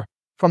fire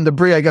from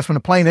debris, I guess, when the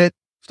plane hit.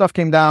 Stuff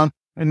came down,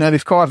 and then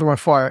these cars were on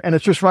fire. And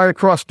it's just right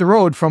across the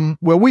road from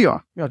where we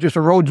are, just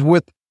a road's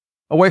width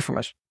away from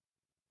us.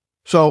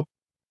 So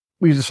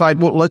we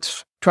decide, well,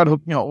 let's try to,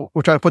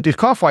 we'll try to put these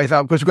car fires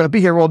out because we're going to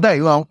be here all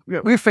day. Well,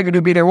 we figured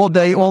we'd be there all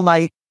day, all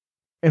night,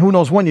 and who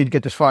knows when you'd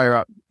get this fire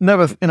out.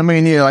 Never in a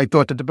million years I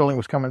thought that the building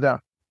was coming down.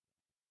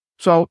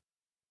 So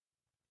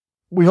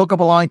we hook up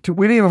a line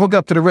we didn't even hook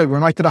up to the rig. We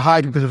went right to the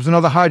hydrant because there was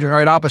another hydrant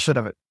right opposite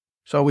of it.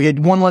 So we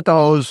had one let the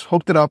hose,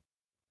 hooked it up,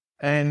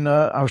 and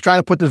I was trying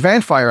to put the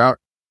van fire out.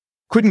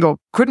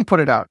 Couldn't put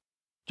it out.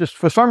 Just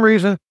for some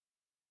reason,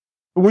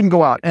 it wouldn't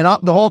go out. And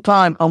the whole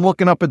time I'm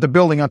looking up at the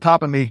building on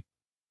top of me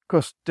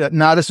because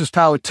now this is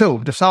Tower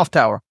 2, the South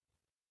Tower,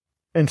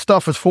 and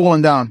stuff is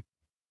falling down,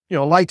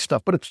 light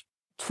stuff, but it's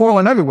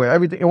falling everywhere,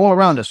 everything, all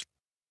around us.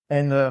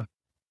 And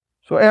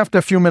so after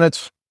a few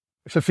minutes,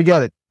 I said,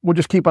 forget it. We'll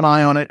just keep an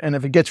eye on it. And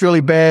if it gets really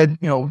bad,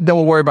 then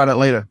we'll worry about it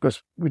later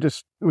because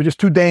it was just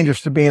too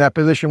dangerous to be in that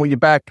position with your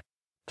back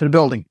to the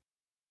building.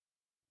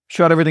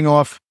 Shut everything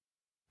off.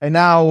 And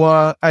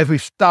now, as we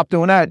stop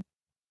doing that,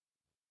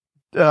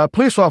 a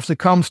police officer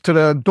comes to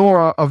the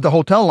door of the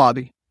hotel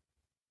lobby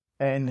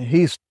and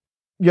he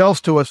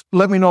yells to us,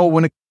 let me know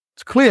when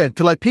it's cleared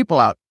to let people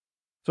out.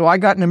 So I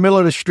got in the middle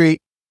of the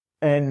street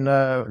and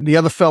the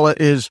other fella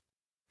is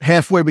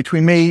halfway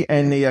between me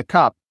and the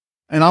cop.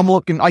 And I'm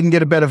looking, I can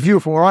get a better view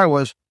from where I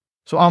was.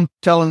 So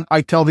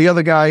I tell the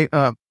other guy,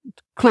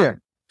 clear.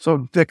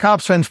 So the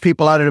cop sends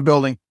people out of the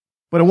building,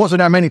 but it wasn't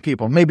that many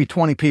people, maybe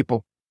 20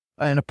 people.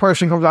 And a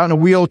person comes out in a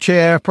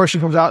wheelchair, a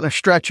person comes out in a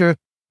stretcher,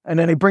 and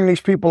then they bring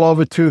these people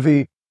over to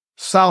the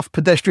south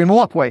pedestrian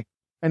walkway.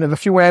 And there's a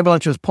few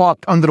ambulances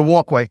parked under the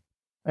walkway.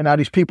 And now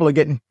these people are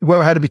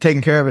whoever had to be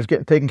taken care of is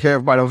getting taken care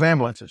of by those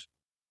ambulances.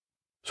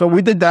 So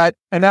we did that,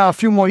 and now a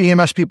few more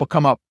EMS people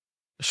come up.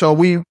 So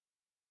we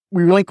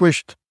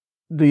relinquished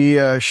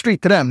the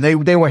street to them. They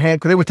were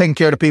because they were taking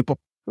care of the people.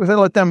 We said,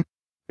 let them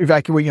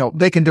evacuate.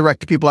 They can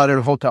direct the people out of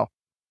the hotel.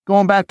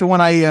 Going back to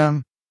when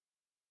I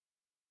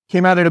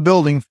came out of the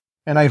building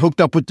and I hooked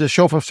up with the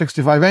Chauffeur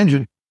 65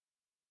 engine.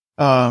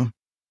 The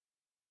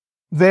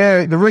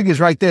rig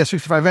is right there,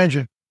 65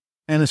 engine.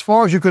 And as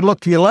far as you could look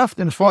to your left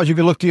and as far as you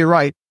could look to your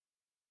right,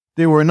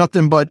 there were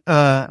nothing but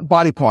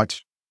body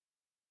parts.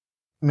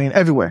 I mean,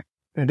 everywhere.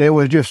 And they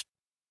were just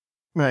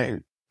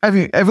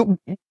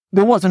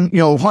there wasn't,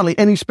 hardly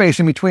any space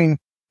in between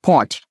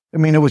parts. I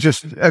mean, it was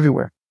just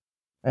everywhere.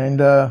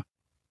 And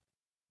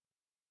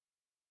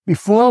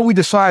before we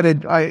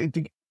decided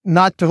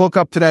not to hook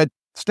up to that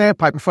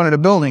standpipe in front of the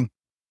building,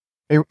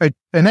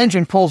 an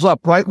engine pulls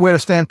up right where the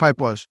standpipe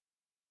was.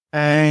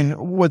 And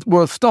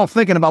we're still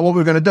thinking about what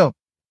we're going to do.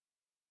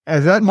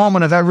 At that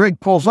moment, as that rig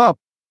pulls up,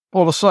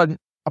 all of a sudden,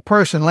 a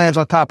person lands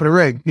on top of the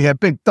rig. You have a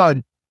big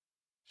thud.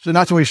 So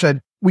that's when we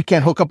said, we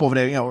can't hook up over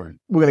there. We're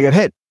going to get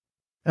hit.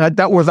 And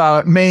that was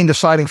our main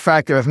deciding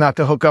factor of not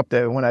to hook up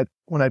there when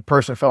that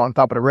person fell on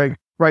top of the rig,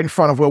 right in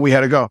front of where we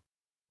had to go.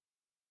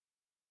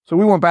 So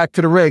we went back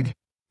to the rig,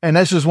 and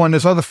this is when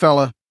this other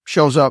fella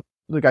shows up,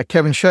 the guy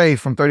Kevin Shea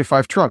from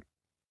 35 Truck.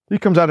 He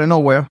comes out of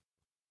nowhere,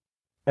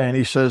 and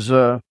he says,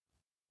 you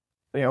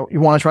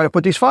want to try to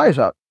put these fires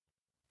out?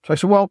 So I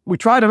said, well, we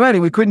tried already.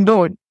 We couldn't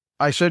do it.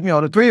 I said,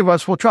 the three of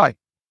us will try.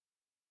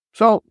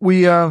 So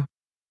we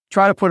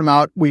try to put them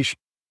out. We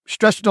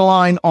stretched the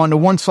line on the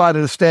one side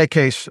of the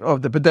staircase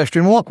of the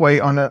pedestrian walkway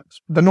on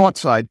the north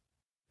side,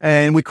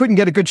 and we couldn't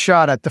get a good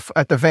shot at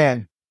the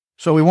van.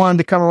 So we wanted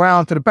to come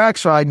around to the back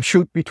side and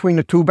shoot between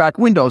the two back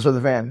windows of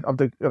the van, of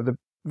the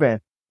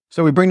van.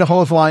 So we bring the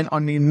hose line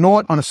on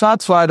the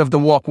south side of the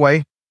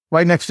walkway,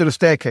 right next to the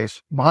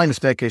staircase, behind the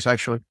staircase,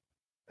 actually.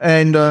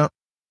 And the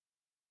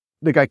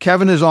guy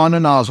Kevin is on the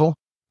nozzle.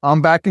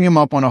 I'm backing him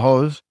up on a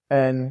hose,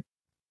 and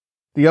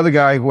the other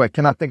guy, who I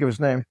cannot think of his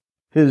name,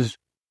 it's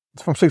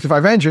from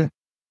 65 Engine,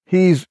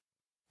 he's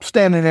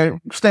standing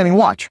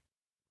watch.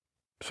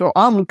 So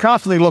I'm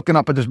constantly looking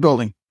up at this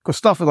building because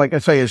stuff, like I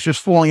say, is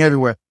just falling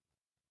everywhere.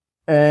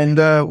 And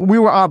we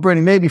were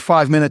operating maybe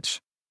 5 minutes.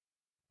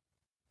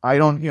 I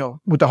don't,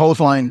 with the hose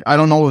line, I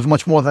don't know it was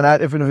much more than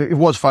that, if it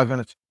was 5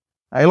 minutes.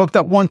 I looked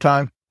up one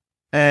time,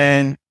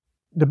 and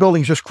the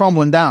building's just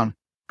coming down.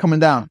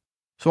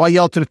 So I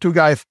yelled to the two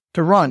guys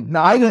to run.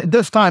 Now,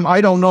 this time,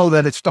 I don't know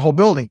that it's the whole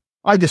building.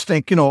 I just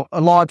think, a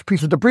large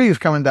piece of debris is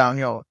coming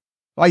down,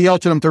 I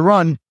yelled to them to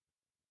run.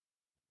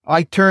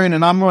 I turn,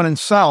 and I'm running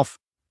south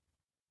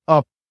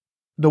up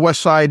the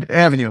West Side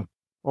Avenue.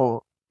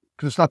 Because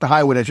it's not the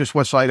highway, it's just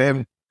West Side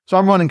Avenue. So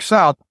I'm running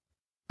south.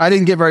 I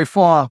didn't get very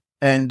far,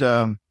 and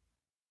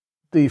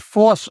the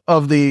force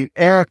of the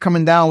air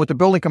coming down with the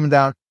building coming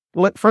down,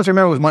 first I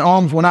remember was my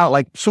arms went out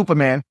like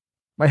Superman,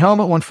 my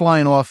helmet went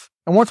flying off.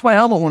 And once my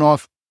helmet went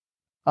off,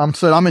 I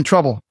said, I'm in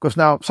trouble because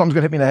now something's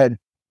going to hit me in the head.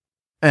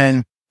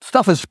 And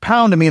stuff is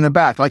pounding me in the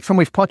back, like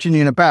somebody's punching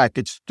you in the back.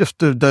 It's just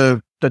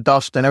the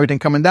dust and everything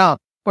coming down,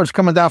 but it's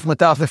coming down from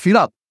 1,000 feet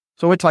up.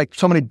 So it's like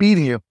somebody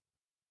beating you.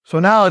 So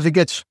now as it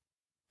gets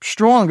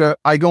stronger,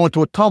 I go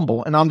into a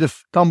tumble, and I'm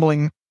just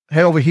tumbling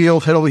head over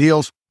heels,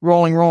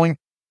 rolling.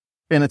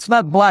 And it's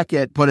not black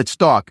yet, but it's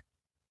dark.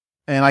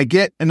 And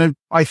then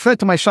I said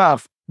to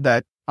myself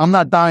that I'm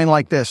not dying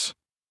like this.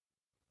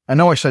 I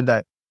know I said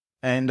that.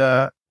 And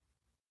I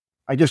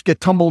just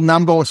get tumbled, and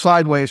I'm going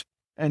sideways.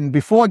 And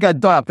before I got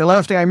dark, the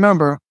last thing I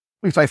remember, at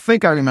least I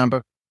think I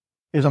remember,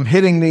 is I'm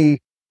hitting the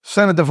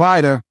center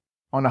divider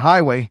on the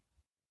highway,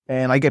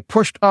 and I get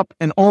pushed up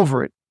and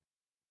over it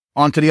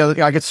onto the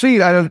other. I could see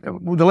the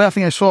last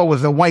thing I saw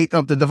was the white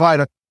of the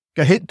divider.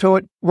 Got hit to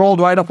it, rolled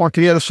right up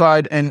onto the other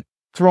side, and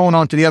thrown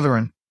onto the other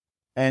end.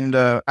 And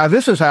as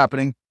this is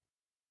happening,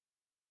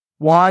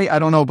 why, I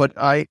don't know, but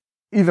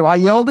either I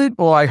yelled it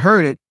or I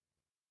heard it,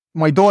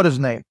 my daughter's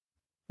name.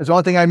 That's the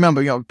only thing I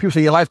remember. People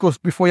say your life goes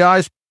before your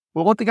eyes.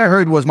 Well, one thing I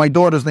heard was my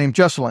daughter's name,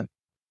 Jesselyn.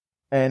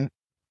 And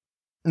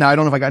now I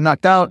don't know if I got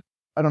knocked out.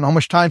 I don't know how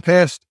much time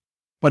passed,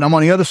 but I'm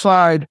on the other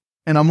side,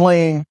 and I'm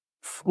laying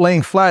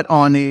flat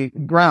on the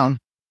ground.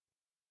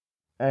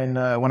 And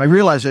when I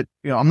realize it,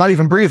 I'm not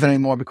even breathing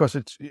anymore because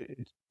it's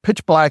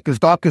pitch black, as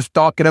dark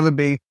could ever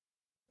be.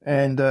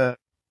 And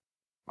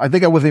I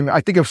think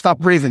I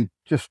stopped breathing,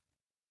 just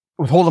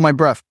was holding my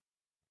breath.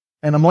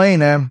 And I'm laying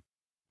there.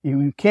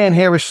 You can't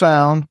hear a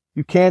sound.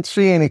 You can't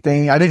see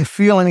anything. I didn't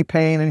feel any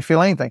pain. I didn't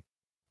feel anything.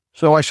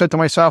 So I said to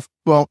myself,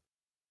 well,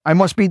 I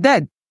must be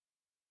dead.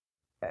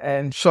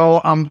 And so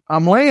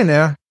I'm laying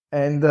there,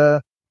 and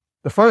the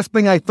first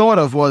thing I thought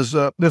of was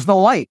there's no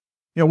light.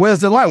 Where's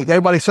the light?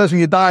 Everybody says when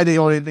you die,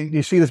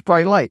 you see this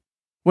bright light.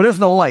 Well, there's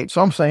no light.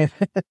 So I'm saying,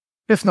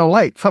 there's no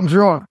light. Something's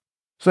wrong.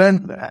 So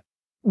then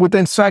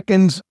within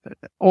seconds,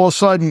 all of a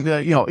sudden,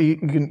 you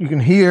can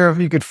hear,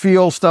 you could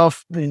feel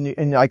stuff,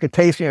 and I could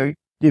taste,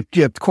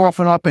 you're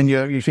coughing up, and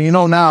you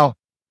know now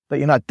that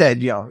you're not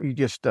dead. You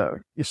just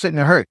you're sitting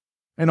there hurt.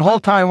 And the whole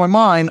time in my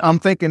mind, I'm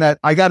thinking that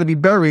I got to be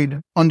buried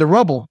under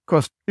rubble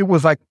because it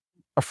was like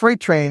a freight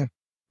train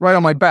right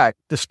on my back.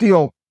 The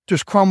steel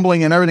just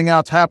crumbling and everything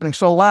else happening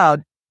so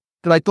loud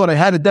that I thought I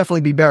had to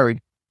definitely be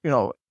buried.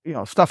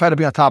 Stuff had to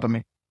be on top of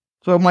me.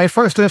 So my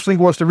first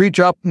instinct was to reach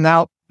up and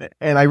out,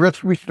 and I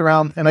reached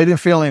around, and I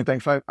didn't feel anything.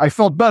 So I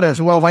felt better. I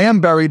said, well, if I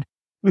am buried, at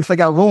least I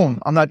got room.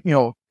 I'm not,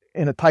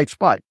 in a tight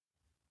spot.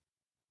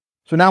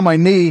 So now my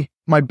knee,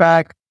 my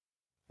back,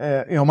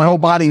 my whole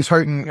body is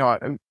hurting.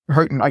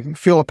 Hurting. I can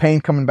feel the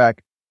pain coming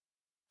back.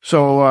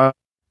 So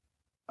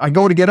I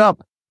go to get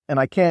up, and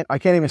I can't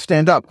even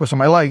stand up because of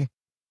my leg.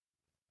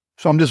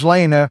 So I'm just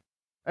laying there,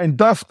 and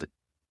dust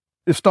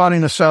is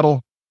starting to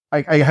settle.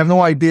 I have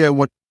no idea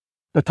what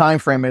the time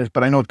frame is,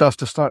 but I know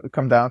dust is starting to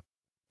come down.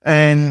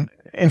 And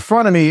in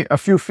front of me, a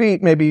few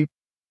feet, maybe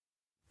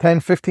 10,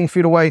 15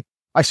 feet away,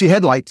 I see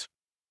headlights.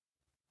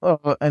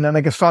 And then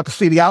I can start to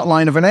see the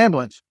outline of an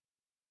ambulance.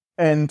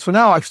 And so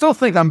now I still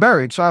think I'm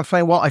buried. So I'm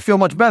saying, well, I feel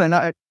much better.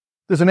 Now,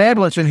 there's an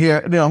ambulance in here.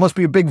 It must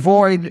be a big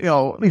void.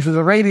 At least there's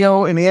a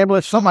radio in the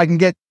ambulance, something I can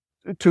get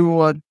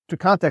to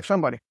contact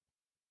somebody.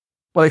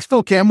 But I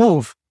still can't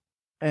move.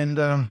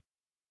 And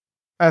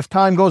as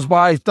time goes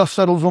by, dust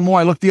settles a little more.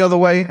 I look the other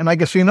way, and I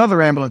can see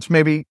another ambulance,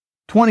 maybe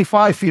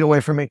 25 feet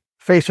away from me,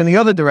 facing the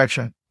other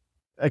direction.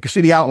 I could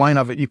see the outline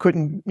of it. You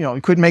couldn't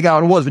make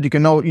out what it was, but you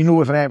knew it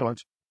was an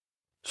ambulance.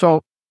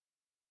 So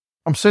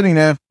I'm sitting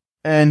there,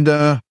 and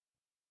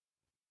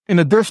in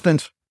the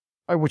distance,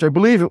 which I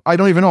believe, I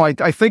don't even know,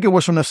 I think it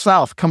was from the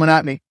south coming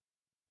at me,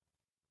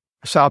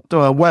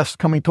 southwest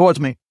coming towards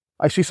me.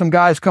 I see some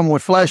guys coming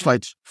with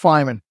flashlights,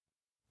 firemen,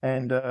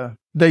 and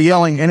they're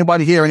yelling,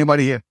 anybody here,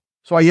 anybody here?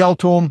 So I yell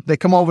to them, they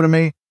come over to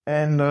me,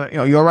 and,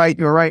 you're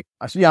right.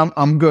 I said, yeah,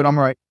 I'm good, I'm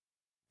all right.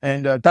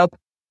 And that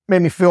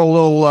made me feel a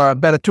little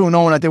better too,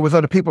 knowing that there was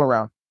other people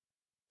around.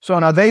 So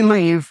now they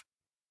leave,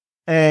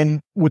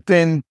 and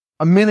within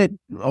a minute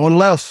or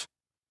less,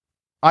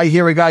 I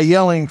hear a guy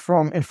yelling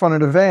from in front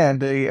of the van,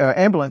 the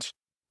ambulance,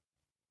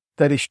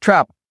 that he's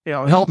trapped.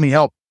 Help me,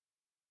 help.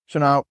 So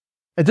now,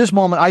 at this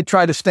moment, I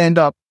try to stand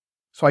up.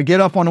 So I get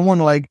up on the one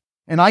leg,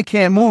 and I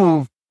can't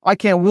move. I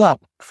can't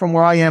walk from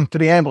where I am to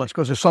the ambulance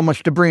because there's so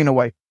much debris in the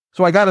way.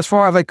 So I got as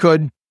far as I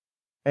could,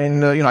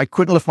 and I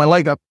couldn't lift my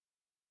leg up.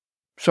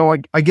 So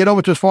I get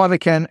over to as far as I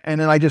can, and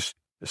then I just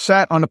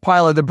sat on the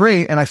pile of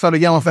debris, and I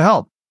started yelling for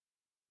help.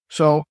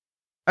 So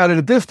out of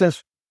the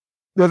distance,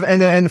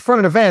 and in front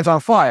of the van's on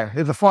fire.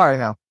 There's a fire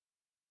now.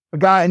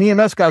 An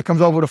EMS guy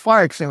comes over with a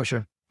fire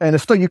extinguisher, and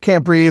it's still, you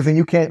can't breathe, and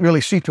you can't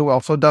really see too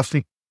well, so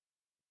dusty.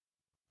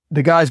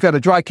 The guy's got a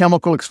dry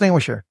chemical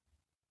extinguisher,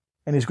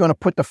 and he's going to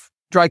put the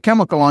dry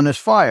chemical on this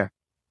fire.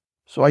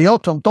 So I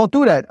yelled to him, don't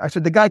do that. I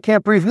said, the guy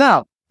can't breathe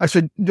now. I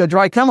said, the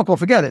dry chemical,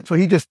 forget it. So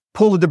he just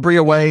pulled the debris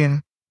away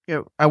and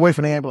away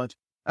from the ambulance.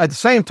 At the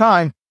same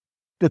time,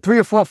 the 3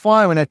 or 4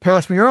 firemen that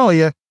passed me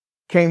earlier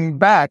came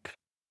back,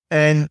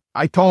 and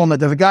I told him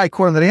that there's a guy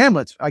caught into the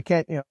ambulance. I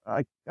can't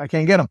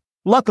get him.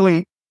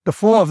 Luckily, the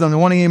four of them, the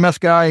one EMS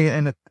guy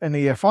and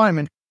the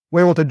fireman,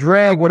 were able to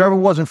drag whatever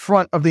was in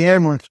front of the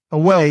ambulance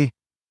away,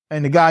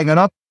 and the guy got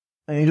up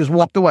and he just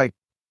walked away.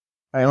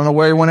 I don't know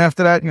where he went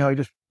after that.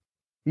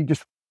 He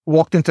just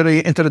walked into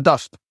the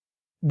dust.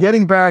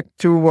 Getting back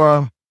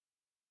to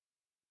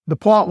the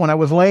part when I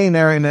was laying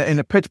there in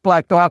the pitch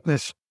black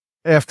darkness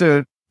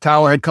after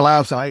tower had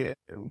collapsed, I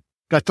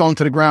got thrown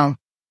to the ground.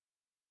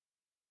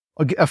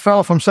 A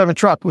fellow from 7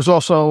 Truck was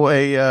also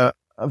a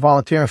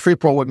volunteer in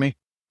Freeport with me.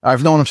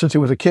 I've known him since he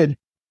was a kid.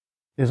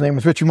 His name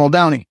was Richie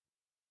Muldowney.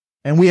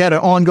 And we had an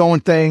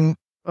ongoing thing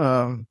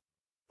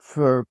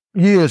for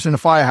years in the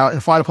firehouse, in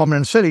the fire department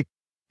in the city.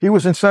 He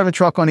was in 7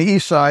 Truck on the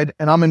east side,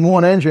 and I'm in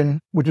 1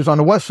 Engine, which is on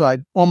the west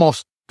side,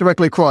 almost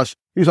directly across.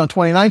 He's on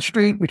 29th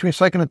Street between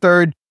 2nd and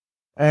 3rd,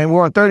 and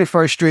we're on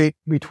 31st Street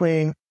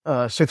between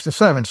 6th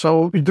and 7th.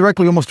 So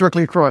almost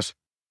directly across.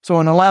 So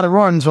in a lot of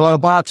runs, a lot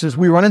of boxes,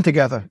 we run in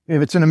together.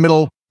 If it's in the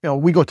middle,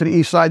 we go to the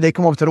east side, they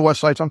come over to the west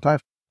side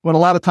sometimes. But a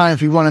lot of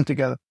times we run in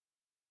together.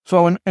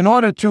 So in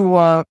order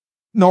to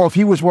know if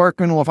he was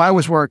working or if I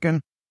was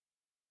working,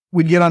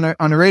 we'd get on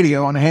the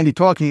radio, on the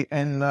handy-talkie,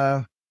 and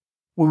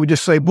we would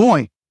just say,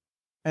 boy.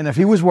 And if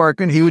he was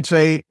working, he would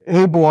say,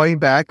 hey, boy,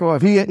 back. Or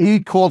if he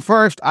called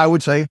first, I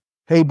would say,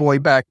 hey, boy,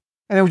 back.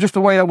 And it was just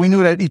the way that we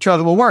knew that each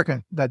other were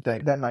working that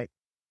night.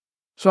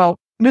 So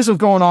this was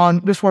going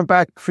on. This went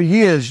back for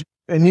years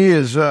and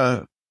years,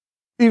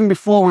 even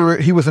before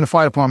he was in the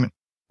fire department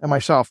and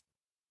myself.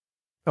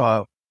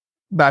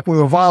 Back when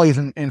we were volleys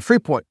in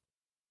Freeport.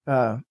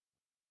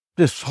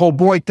 This whole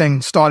boy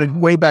thing started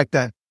way back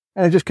then.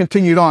 And it just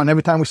continued on.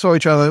 Every time we saw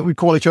each other, we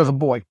called each other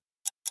boy.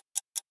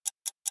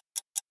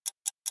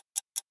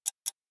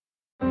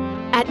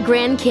 At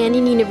Grand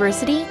Canyon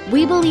University,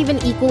 we believe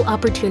in equal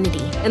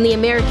opportunity, and the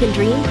American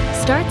dream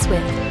starts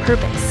with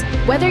purpose.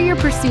 Whether your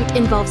pursuit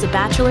involves a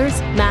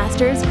bachelor's,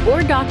 master's,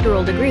 or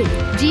doctoral degree,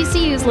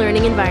 GCU's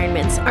learning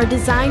environments are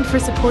designed for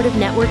supportive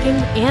networking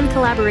and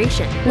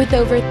collaboration. With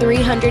over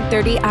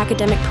 330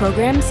 academic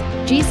programs,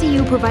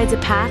 GCU provides a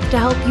path to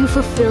help you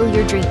fulfill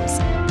your dreams.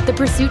 The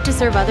pursuit to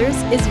serve others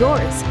is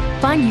yours.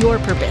 Find your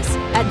purpose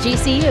at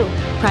GCU.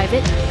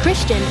 Private,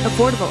 Christian,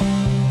 affordable.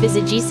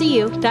 Visit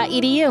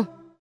gcu.edu.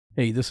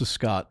 Hey, this is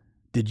Scott.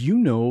 Did you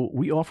know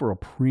we offer a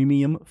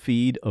premium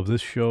feed of this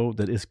show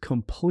that is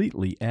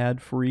completely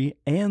ad-free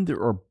and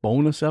there are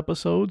bonus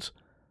episodes?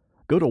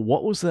 Go to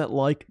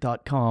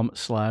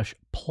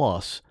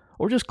whatwasthatlike.com/plus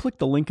or just click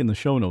the link in the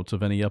show notes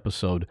of any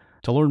episode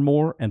to learn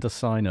more and to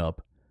sign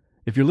up.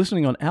 If you're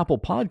listening on Apple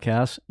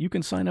Podcasts, you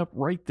can sign up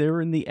right there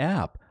in the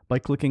app by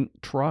clicking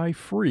Try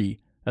Free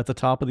at the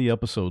top of the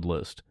episode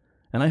list.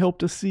 And I hope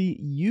to see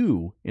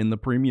you in the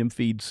premium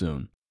feed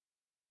soon.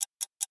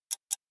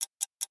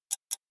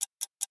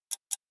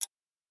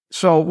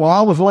 So while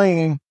I was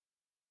laying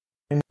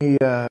in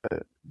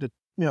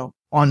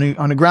on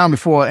the ground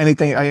before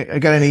anything, I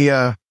got any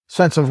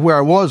sense of where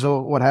I was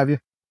or what have you,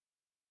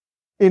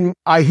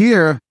 I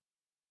hear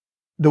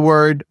the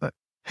word,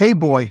 hey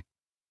boy.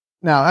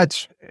 Now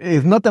it's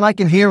nothing I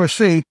can hear or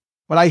see,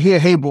 but I hear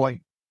hey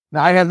boy.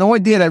 Now I had no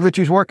idea that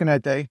Richie's working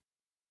that day.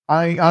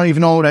 I don't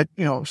even know that,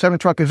 7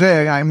 Truck is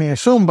there. I mean, I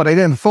assumed, but I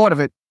didn't thought of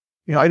it.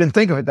 I didn't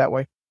think of it that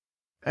way.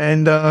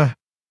 And,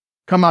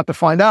 come out to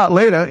find out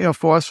later, of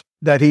course,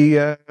 that he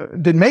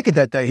didn't make it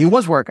that day. He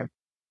was working.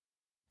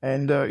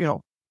 And,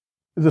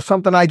 is there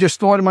something I just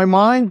thought in my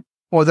mind?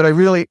 Or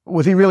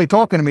was he really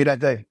talking to me that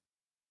day?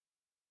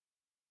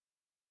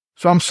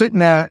 So I'm sitting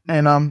there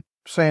and I'm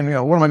saying,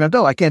 what am I going to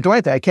do? I can't do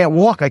anything. I can't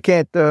walk. I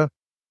can't, and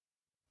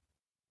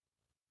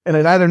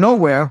then out of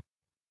nowhere,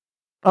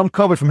 I'm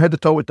covered from head to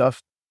toe with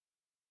dust.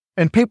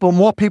 And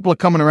more people are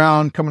coming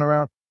around.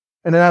 And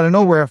then out of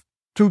nowhere,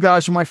 2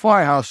 guys from my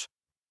firehouse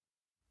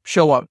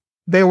show up.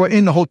 They were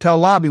in the hotel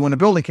lobby when the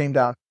building came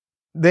down.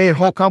 Their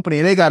whole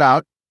company, they got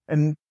out,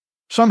 and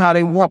somehow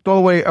they walked all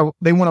the way,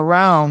 they went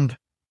around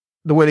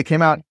the way they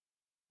came out,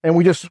 and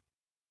we just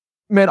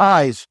met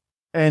eyes.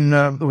 And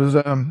there was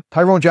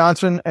Tyrone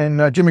Johnson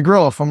and Jimmy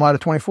Grillo from Ladder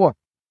 24.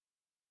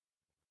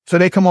 So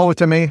they come over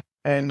to me,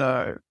 and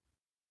the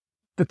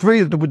three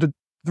of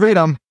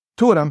them,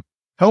 2 of them,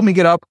 helped me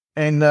get up,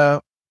 and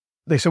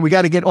they said, we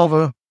got to get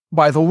over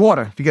by the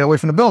water to get away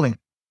from the building.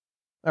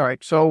 All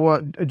right,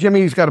 so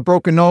Jimmy's got a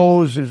broken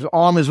nose, his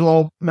arm is a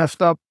little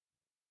messed up.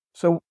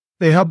 So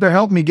they're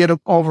helping me get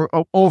over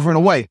and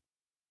away.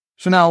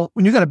 So now,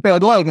 when you got a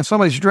bad leg and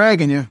somebody's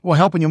dragging you or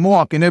helping you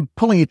walk, and they're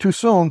pulling you too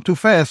soon, too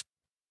fast,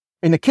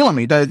 and they're killing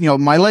me,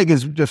 my leg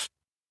is just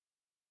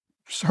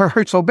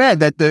hurt so bad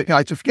that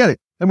I just forget it.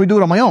 Then we do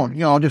it on my own.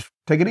 I'll just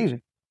take it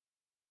easy.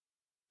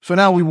 So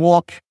now we're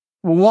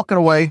walking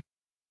away,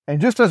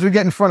 and just as we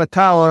get in front of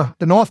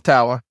the North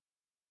Tower,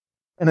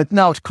 and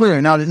now it's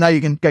clear. Now you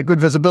can get good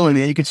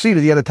visibility, and you can see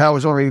that the other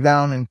tower's already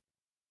down. And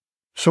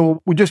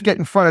so we just get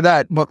in front of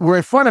that, but we're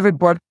in front of it,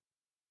 but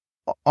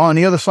on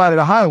the other side of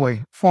the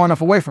highway, far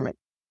enough away from it.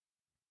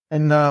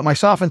 And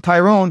myself and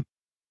Tyrone,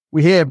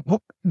 we hear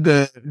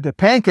the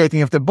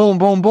pancaking of the boom,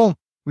 boom, boom.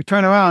 We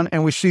turn around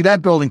and we see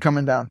that building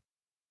coming down.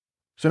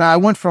 So now I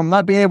went from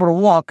not being able to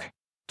walk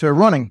to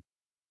running.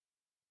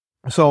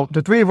 So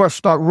the three of us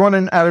start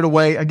running out of the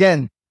way.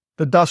 Again,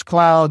 the dust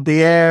cloud,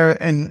 the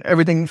air, and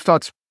everything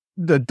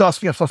the dust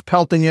starts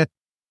pelting you.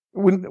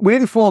 We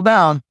didn't fall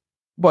down,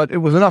 but it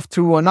was enough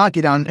to knock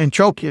you down and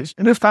choke you.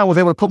 And this time I was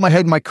able to put my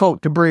head in my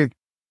coat to breathe.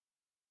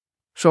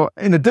 So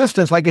in the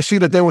distance, I could see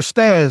that there were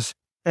stairs,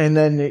 and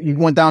then you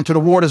went down to the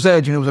water's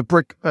edge, and it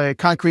was a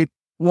concrete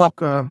wall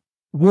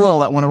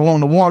that went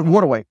along the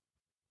waterway.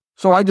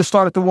 So I just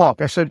started to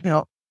walk. I said,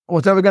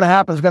 whatever going to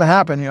happen is going to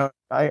happen.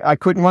 I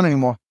couldn't run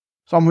anymore.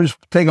 So I'm just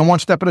taking one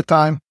step at a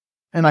time,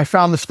 and I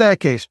found the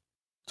staircase.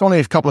 It's only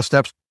a couple of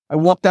steps. I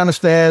walked down the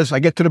stairs. I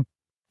get to the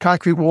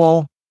concrete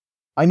wall.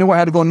 I knew I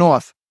had to go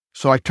north.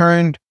 So I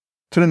turned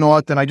to the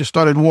north, and I just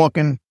started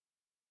walking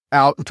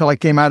out until I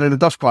came out of the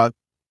dust cloud.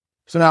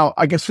 So now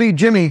I can see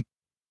Jimmy.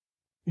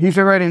 He's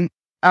already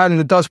out in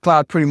the dust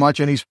cloud pretty much,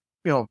 and he's,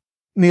 near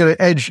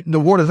the edge, the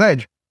water's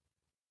edge.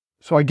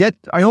 So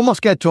I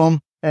almost get to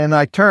him, and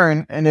I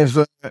turn, and there's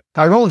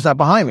Tyrone's not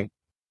behind me.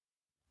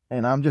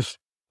 And I'm just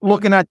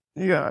looking at,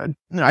 I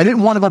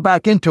didn't want to go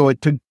back into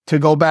it to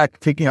go back,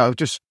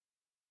 just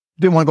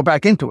didn't want to go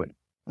back into it.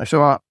 I said,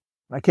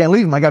 I can't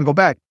leave him. I got to go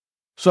back.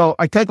 So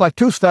I take like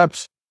 2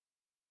 steps,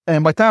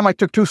 and by the time I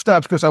took 2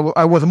 steps, because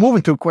I wasn't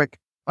moving too quick,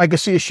 I could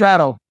see a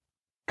shadow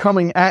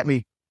coming at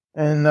me.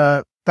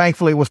 And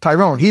thankfully it was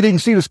Tyrone. He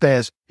didn't see the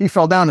stairs. He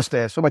fell down the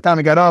stairs. So by the time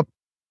he got up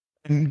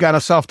and got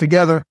ourselves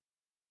together,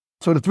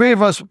 so the three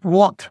of us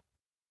walked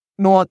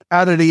north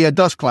out of the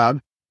dust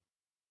cloud.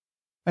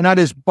 And that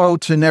is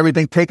boats and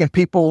everything, taking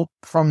people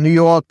from New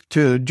York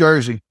to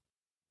Jersey.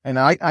 And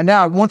I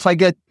now, once I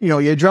get,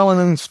 your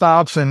adrenaline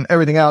stops and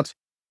everything else,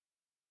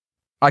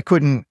 I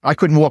couldn't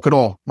walk at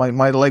all. My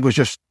leg was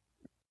just,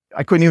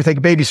 I couldn't even take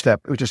a baby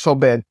step. It was just so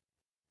bad.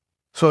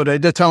 So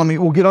they're telling me,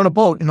 well, get on a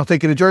boat and they'll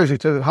take you to Jersey,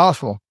 to the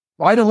hospital.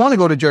 Well, I didn't want to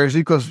go to Jersey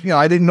because,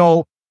 I didn't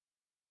know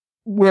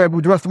where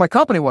the rest of my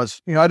company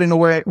was. I didn't know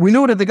where, we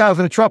knew that the guys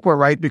in the truck were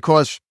right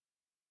because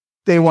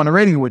they were on the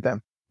radio with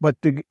them. But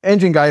the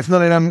engine guys,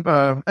 none of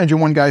them, engine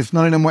one guys,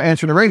 none of them were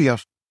answering the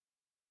radios.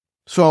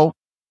 So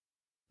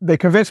they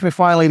convinced me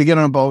finally to get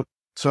on a boat.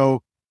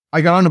 So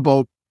I got on the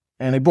boat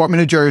and they brought me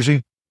to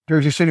Jersey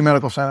City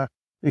Medical Center.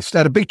 They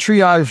had a big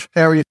triage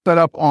area set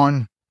up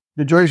on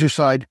the Jersey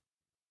side.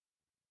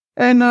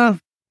 And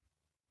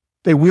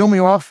they wheeled me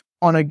off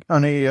on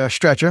a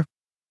stretcher.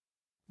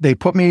 They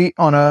put me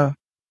on a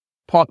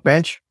park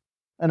bench,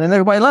 and then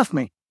everybody left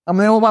me. I'm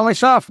there all by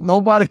myself.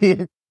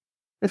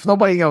 It's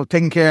nobody,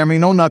 taking care of me,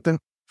 no nothing.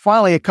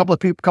 Finally, a couple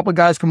of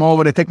guys come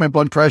over, they take my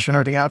blood pressure and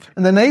everything out,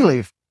 and then they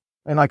leave.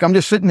 And I'm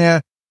just sitting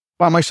there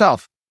by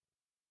myself.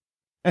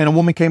 And a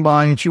woman came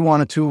by and she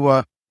wanted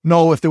to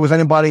know if there was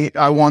anybody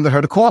I wanted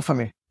her to call for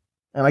me.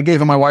 And I gave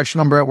her my wife's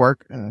number at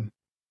work, and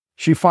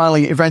she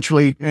finally,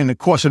 eventually, in the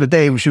course of the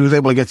day, she was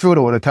able to get through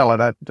to her to tell her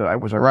that I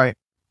was all right.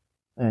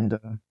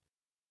 And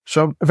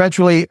so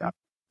eventually,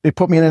 they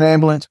put me in an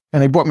ambulance,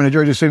 and they brought me to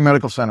Jersey City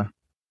Medical Center.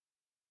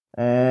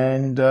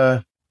 And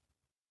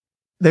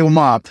they were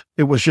mobbed.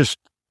 It was just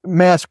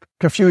mass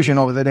confusion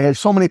over there. They had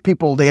so many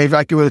people they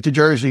evacuated to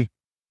Jersey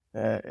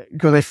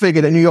because they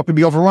figured that New York would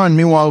be overrun.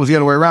 Meanwhile, it was the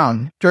other way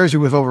around. Jersey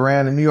was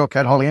overran, and New York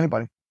had hardly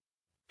anybody.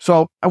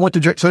 So I went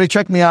to so they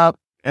checked me out,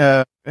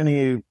 and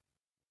he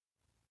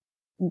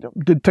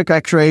took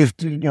X-rays,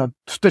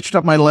 stitched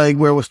up my leg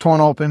where it was torn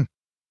open,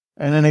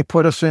 and then they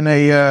put us in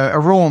a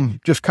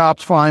room, just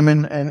cops,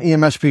 firemen, and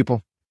EMS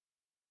people,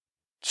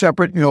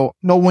 separate. No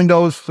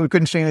windows, so we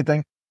couldn't see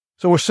anything.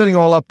 So we're sitting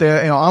all up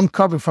there. I'm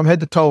covered from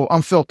head to toe.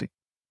 I'm filthy,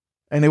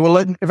 and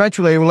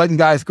eventually they were letting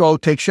guys go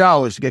take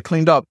showers to get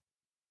cleaned up,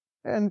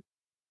 and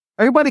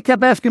everybody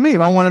kept asking me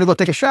if I wanted to go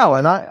take a shower,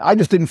 and I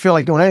just didn't feel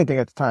like doing anything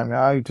at the time.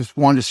 I just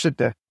wanted to sit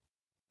there,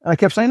 and I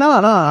kept saying, no,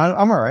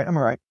 I'm all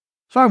right.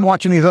 So I'm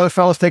watching these other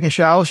fellas taking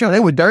showers. They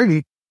were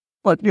dirty,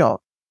 but, there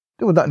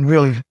was nothing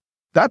really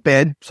that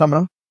bad, some of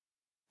them.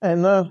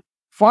 And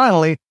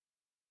finally,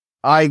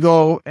 I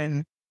go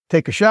and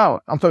take a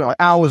shower. I'm talking like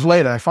hours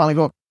later. I finally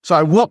go. So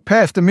I walk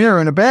past the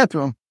mirror in the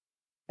bathroom,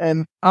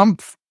 and I'm,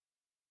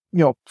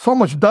 so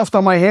much dust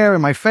on my hair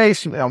and my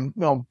face,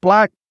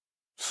 black,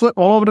 slip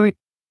all over me.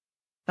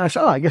 And I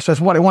said, I guess that's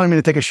why they wanted me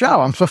to take a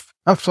shower.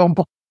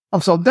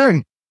 I'm so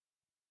dirty.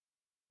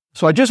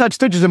 So I just had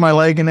stitches in my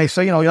leg, and they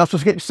say, you're not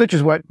supposed to get your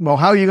stitches wet. Well,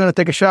 how are you going to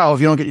take a shower if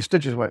you don't get your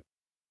stitches wet?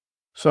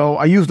 So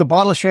I used a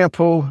bottle of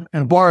shampoo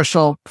and a bar of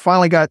soap,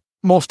 finally got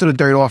most of the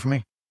dirt off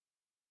me,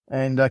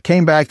 and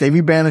came back. They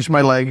rebandaged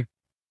my leg,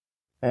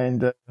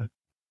 and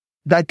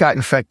that got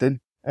infected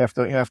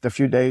after a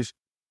few days.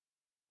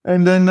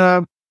 And then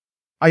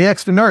I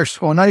asked the nurse,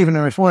 or not even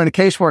the nurse, one of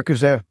the caseworkers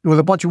there. There was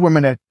a bunch of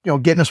women that,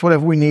 getting us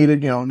whatever we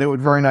needed. They were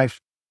very nice.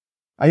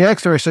 I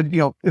asked her, I said,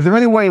 is there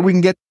any way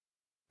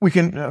we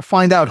can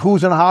find out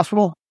who's in the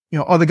hospital,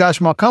 other guys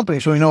from our company,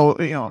 so we know,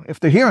 if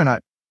they're here or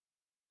not.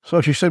 So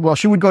she said, well,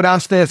 she would go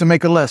downstairs and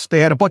make a list.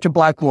 They had a bunch of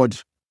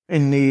blackboards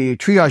in the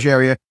triage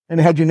area, and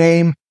they had your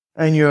name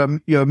and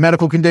your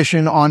medical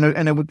condition on it,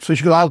 and so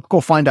she goes, I'll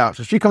go find out.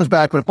 So she comes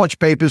back with a bunch of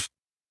papers,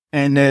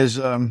 and there's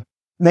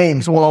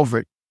names all over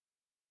it.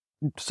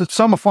 So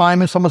some are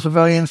firemen, some are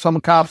civilians, some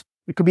are cops.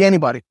 It could be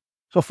anybody.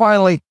 So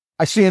finally,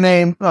 I see a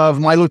name of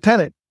my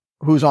lieutenant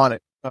who's on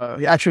it.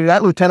 Actually,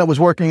 that lieutenant was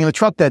working in a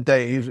truck that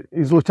day.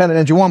 He's Lieutenant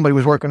Engine 1, but he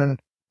was working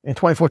in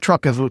 24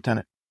 truck as a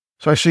lieutenant.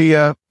 So I see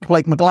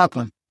Blake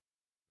McLaughlin.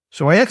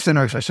 So I asked the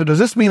nurse, I said, does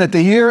this mean that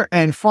they're here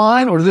and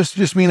fine, or does this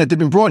just mean that they've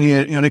been brought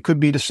here, they could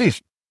be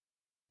deceased?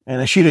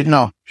 And she didn't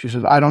know. She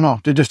said, I don't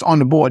know. They're just on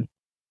the board.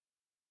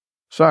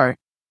 Sorry.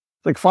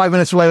 Like 5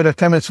 minutes later,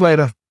 10 minutes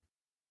later,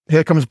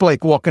 here comes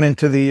Blake walking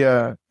into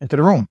the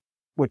room,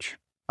 which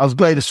I was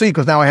glad to see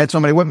because now I had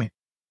somebody with me.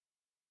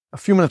 A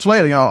few minutes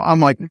later, I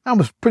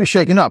was pretty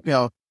shaken up,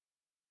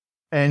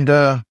 and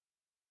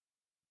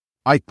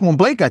when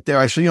Blake got there,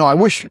 I said, I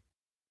wish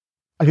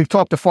I could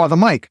talk to Father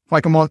Mike,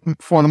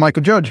 Father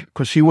Michael Judge,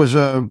 because he was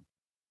the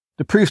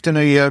priest in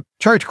a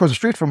church across the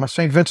street from us,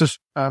 St. Vincent's,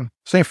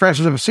 St.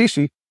 Francis of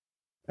Assisi,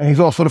 and he's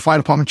also the fire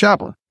department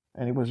chaplain.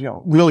 And he was,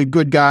 really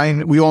good guy,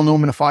 and we all knew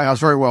him in the firehouse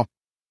very well.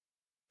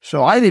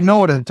 So I didn't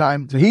know it at the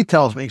time. So he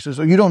tells me, he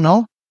says, oh, you don't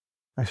know?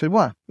 I said,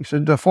 what? He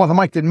said, Father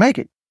Mike didn't make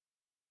it.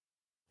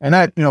 And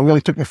that,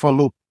 really took me for a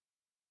loop.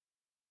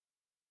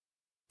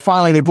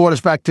 Finally, they brought us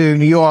back to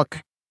New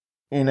York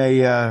in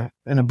a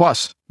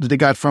bus that they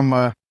got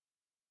from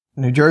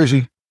New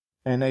Jersey,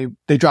 and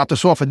they dropped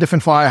us off at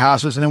different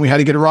firehouses, and then we had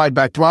to get a ride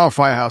back to our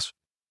firehouse.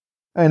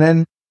 And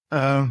then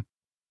a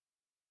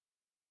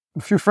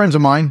few friends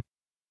of mine,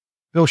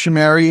 Bill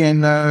Shamari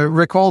and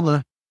Rick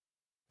Holder,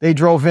 they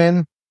drove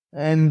in,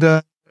 and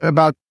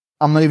about,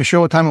 I'm not even sure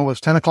what time it was,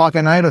 10 o'clock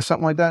at night or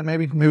something like that,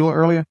 maybe a little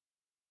earlier.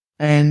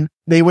 And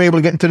they were able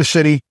to get into the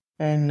city,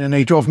 and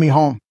they drove me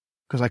home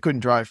because I couldn't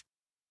drive.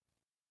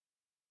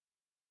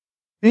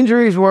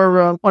 Injuries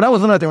were, that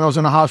was another thing when I was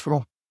in the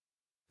hospital.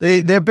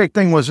 Their big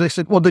thing was, they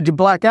said, well, did you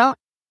black out?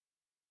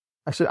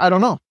 I said, I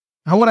don't know.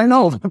 How would I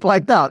know if I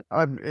blacked out?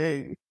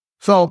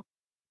 So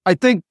I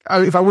think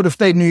if I would have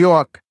stayed in New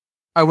York,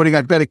 I would have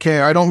got better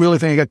care. I don't really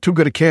think I got too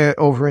good a care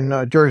over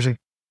in Jersey.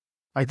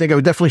 I think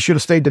I definitely should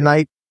have stayed the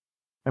night.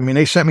 I mean,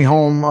 they sent me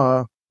home,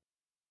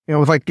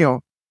 with like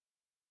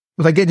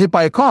getting hit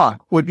by a car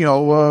with,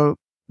 the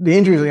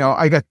injuries,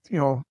 I got,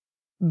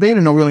 they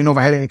didn't really know if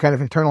I had any kind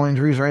of internal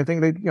injuries or anything.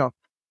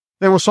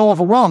 They were so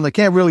overwhelmed. They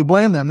can't really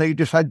blame them. They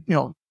just had,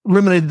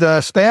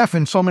 limited staff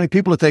and so many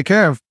people to take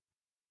care of.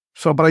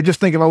 So, but I just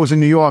think if I was in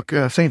New York,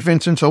 St.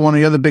 Vincent's or one of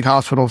the other big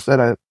hospitals,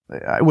 that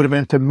I would have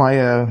entered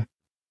my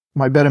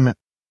betterment.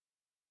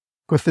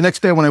 Because the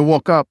next day when I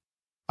woke up,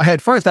 I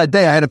had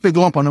a big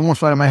lump on the one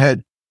side of my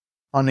head,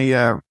 on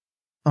the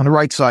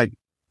right side.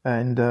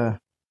 And,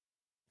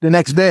 the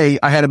next day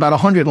I had about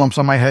 100 lumps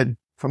on my head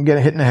from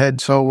getting hit in the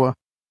head. So,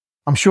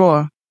 I'm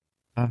sure,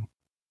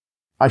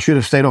 I should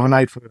have stayed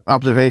overnight for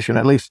observation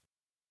at least.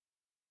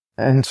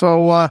 And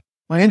so,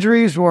 my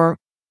injuries were,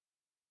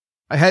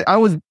 I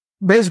was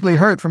basically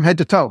hurt from head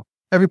to toe.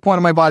 Every part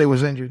of my body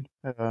was injured.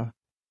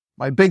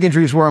 My big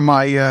injuries were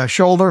my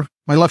shoulder,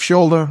 my left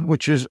shoulder,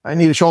 which is, I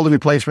need a shoulder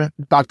replacement.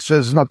 The doctor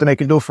says there's nothing they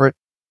can do for it.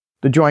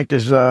 The joint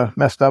is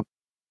messed up.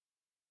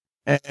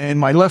 And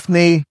my left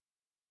knee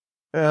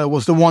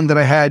was the one that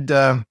I had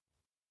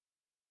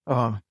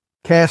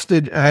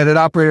casted. I had it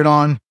operated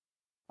on.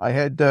 I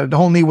had the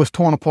whole knee was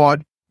torn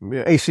apart.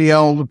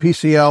 ACL, the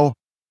PCL,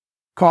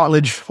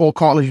 cartilage, full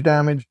cartilage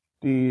damage.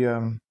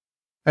 I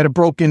had a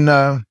broken,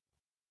 a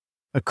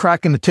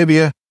crack in the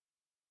tibia.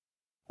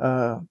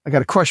 I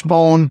got a crushed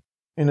bone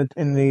in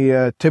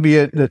the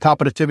tibia, the top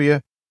of the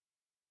tibia.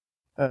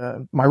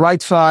 My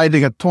right side,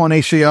 they got torn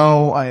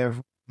ACL. I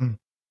have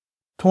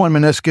torn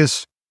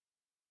meniscus.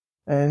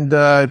 And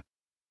I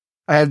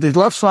had the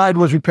left side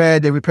was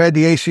repaired. They repaired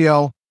the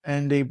ACL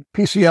and the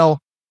PCL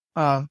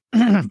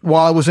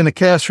while I was in a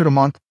cast for the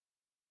month.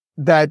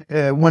 That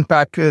went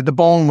back, the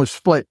bone was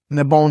split and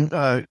the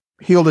bone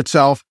healed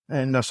itself.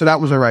 And so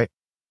that was all right.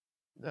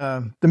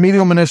 The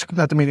medial meniscus,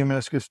 not the medial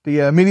meniscus,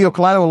 the medial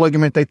collateral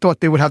ligament, they thought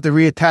they would have to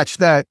reattach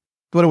that.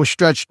 Thought it was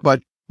stretched,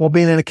 but while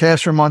being in a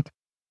cast for a month,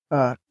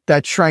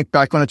 that shrank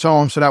back on its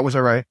own. So that was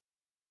all right.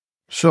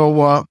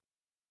 So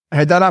I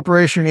had that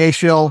operation, the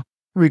ACL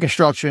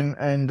reconstruction,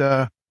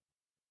 and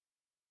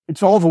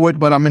it's over with,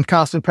 but I'm in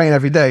constant pain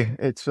every day.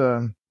 It's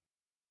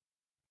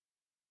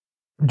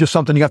just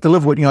something you have to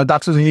live with.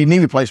 Doctors need knee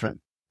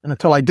replacement. And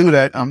until I do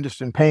that, I'm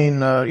just in pain,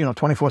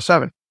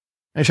 24/7.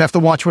 I just have to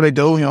watch what I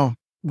do.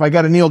 If I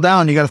got to kneel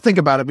down, you got to think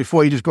about it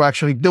before you just go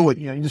actually do it.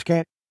 You just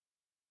can't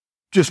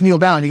just kneel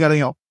down. You got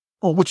to,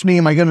 which knee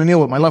am I going to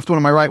kneel with? My left one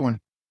or my right one?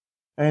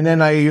 And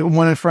then I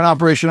went in for an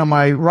operation on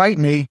my right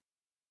knee,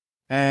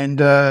 and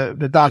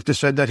the doctor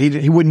said that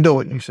he wouldn't do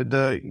it. He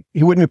said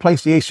he wouldn't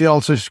replace the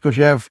ACL just because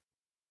you have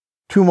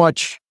too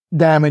much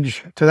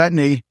damage to that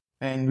knee,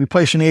 and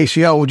replacing the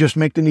ACL will just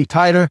make the knee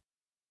tighter,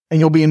 and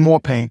you'll be in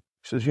more pain.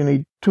 He says you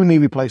need 2 knee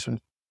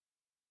replacements.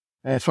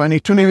 And so I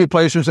need 2 knee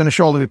replacements and a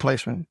shoulder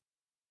replacement.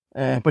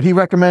 But he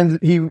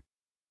recommended, he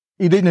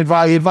didn't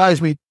advise, he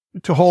advised me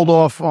to hold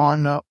off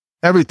on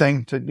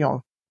everything.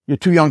 You're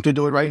too young to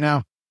do it right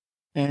now.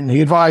 And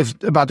he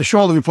advised about the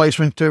shoulder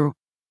replacement to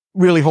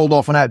really hold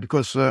off on that,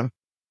 because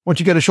once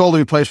you get a shoulder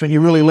replacement,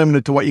 you're really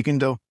limited to what you can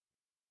do.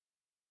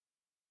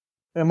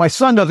 And my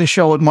son doesn't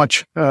show it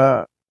much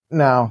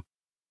now.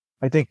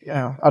 I think,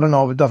 I don't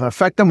know if it doesn't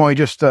affect them or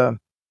you're just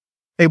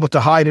able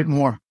to hide it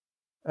more.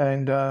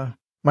 And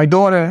my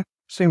daughter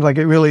seems like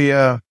it really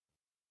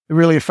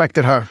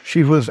affected her.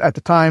 She was, at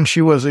the time,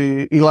 she was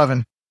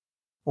 11.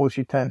 Or was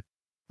she 10?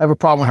 I have a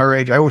problem with her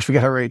age. I always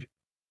forget her age.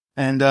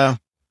 And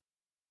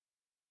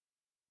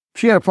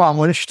she had a problem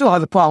with it. She still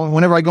has a problem.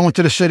 Whenever I go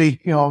into the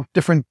city,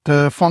 different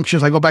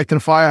functions, I go back to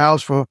the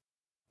firehouse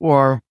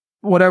or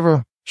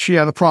whatever. She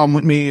had a problem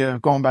with me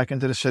going back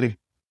into the city.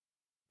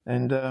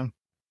 And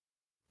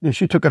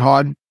she took it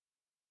hard.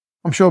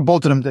 I'm sure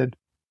both of them did.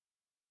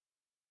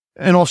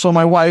 And also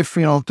my wife,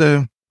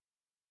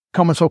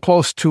 coming so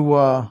close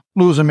to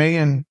losing me.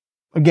 And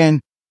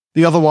again,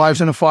 the other wives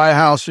in the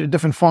firehouse,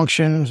 different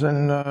functions,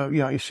 and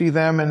you see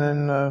them, and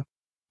then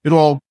it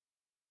all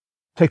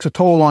takes a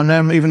toll on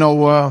them, even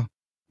though I'm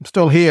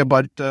still here,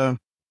 but it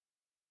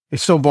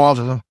still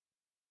bothers them.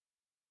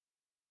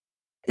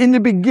 In the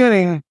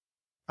beginning,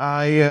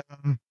 I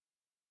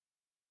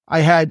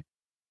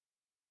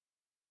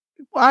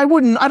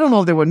don't know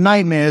if they were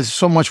nightmares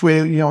so much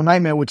where,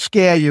 nightmare would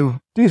scare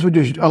you. These were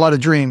just a lot of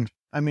dreams.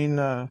 I mean,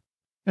 and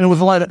it was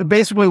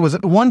basically it was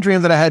one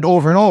dream that I had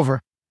over and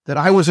over, that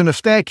I was in a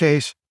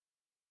staircase,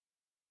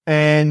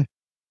 and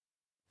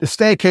the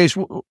staircase,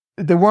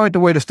 they weren't the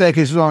way the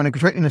staircases are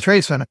in the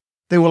Trade Center.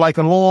 They were like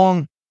a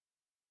long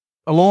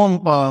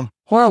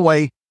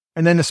hallway,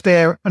 and then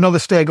another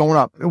stair going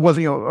up. It was,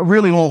 a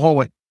really long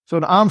hallway.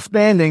 So I'm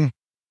standing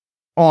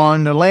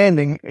on the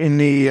landing in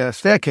the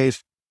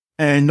staircase,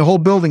 and the whole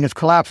building is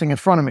collapsing in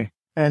front of me,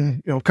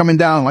 and coming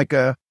down like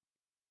a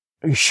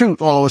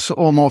chute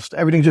almost.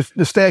 Everything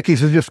the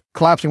staircase is just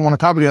collapsing one on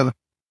top of the other,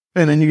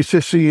 and then you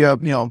just see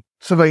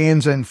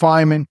civilians and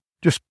firemen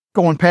just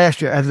going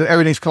past you as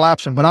everything's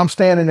collapsing. But I'm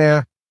standing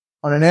there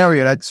on an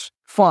area that's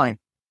fine.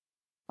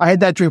 I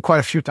had that dream quite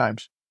a few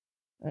times,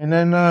 and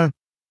then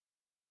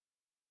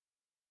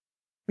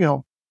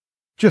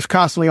just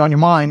constantly on your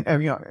mind.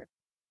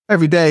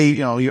 Every day,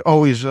 you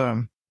always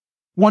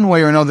one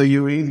way or another,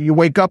 you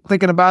wake up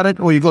thinking about it,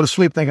 or you go to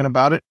sleep thinking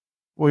about it,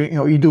 or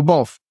you do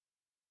both.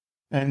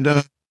 And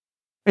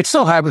it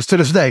still happens to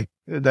this day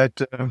that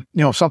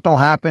something will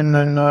happen,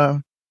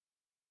 and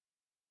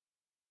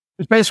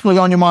it's basically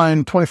on your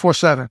mind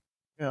 24/7.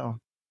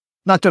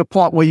 Not to the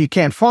point where you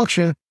can't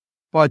function,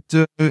 but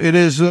it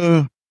is.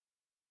 You're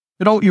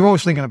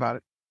always thinking about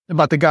it,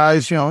 about the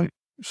guys.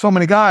 So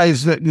many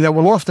guys that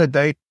were lost that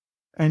day,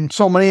 and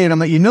so many of them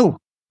that you knew.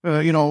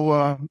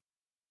 A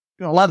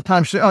lot of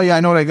times, oh yeah,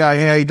 I know that guy.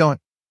 Hey, how you doing?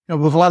 There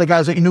was a lot of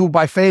guys that you knew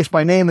by face,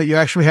 by name, that you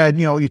actually had,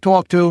 you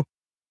talked to.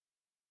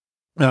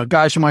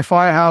 Guys from my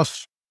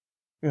firehouse.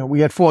 We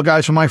had 4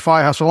 guys from my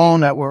firehouse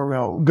alone that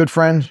were good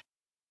friends.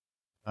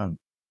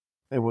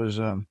 There was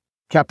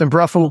Captain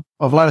Breffel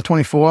of Ladder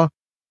 24,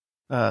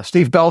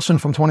 Steve Belson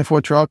from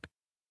 24 Truck,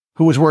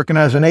 who was working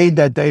as an aide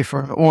that day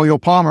for Oriole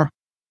Palmer.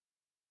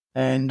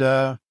 And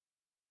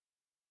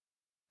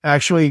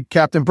actually,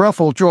 Captain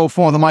Breffel drove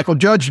for the Michael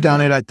Judge down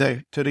there that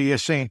day to the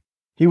scene.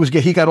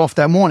 He got off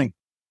that morning.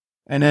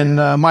 And then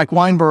Mike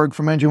Weinberg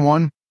from Engine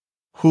 1,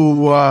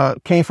 who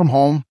came from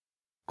home.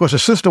 Of course,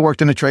 his sister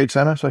worked in the Trade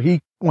Center, so he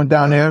went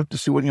down there to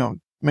see what,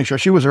 make sure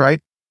she was all right.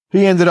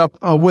 He ended up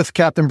with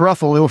Captain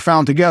Breffel. They were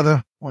found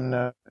together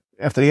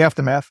after the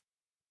aftermath.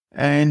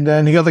 And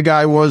then the other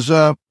guy was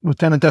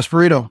Lieutenant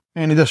Desperito,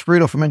 Andy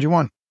Desperito from Engine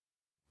 1.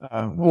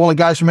 All the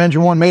guys from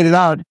Engine 1 made it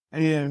out,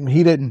 and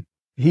he didn't.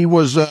 He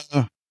was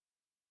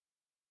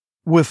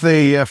with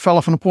a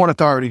fellow from the Port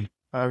Authority.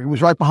 He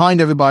was right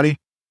behind everybody.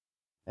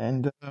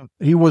 And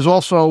he was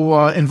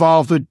also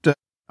involved with,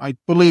 I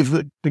believe,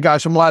 the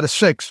guys from Ladder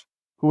 6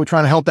 who were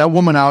trying to help that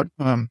woman out,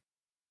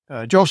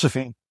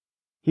 Josephine.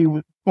 He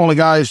was all the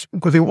guys,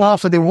 because they were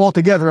all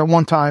together at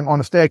one time on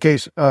the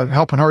staircase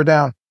helping her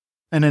down.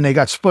 And then they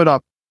got split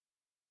up.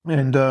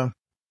 And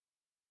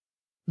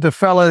the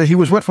fella that he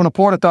was with from the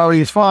Port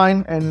Authority is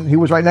fine, and he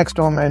was right next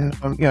to him, and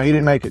he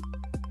didn't make it.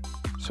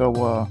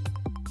 So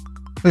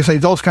they say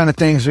those kind of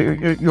things.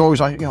 You always,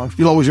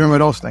 you'll always remember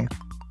those things.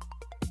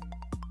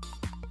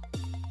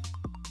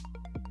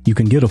 You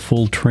can get a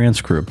full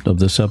transcript of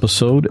this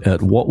episode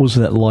at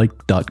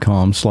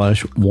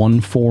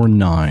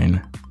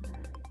whatwasthatlike.com/149.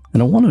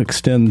 And I want to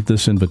extend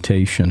this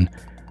invitation.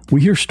 We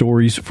hear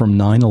stories from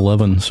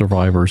 9/11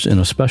 survivors in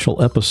a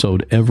special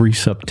episode every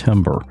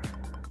September.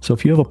 So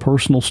if you have a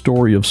personal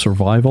story of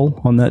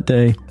survival on that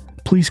day,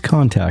 please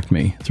contact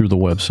me through the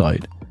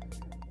website.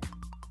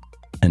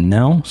 And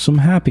now, some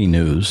happy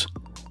news.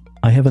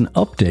 I have an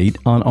update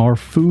on our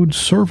food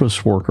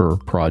service worker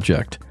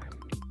project.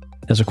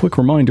 As a quick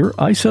reminder,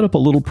 I set up a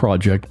little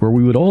project where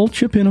we would all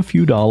chip in a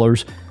few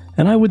dollars,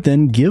 and I would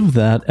then give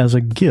that as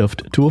a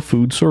gift to a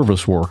food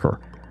service worker.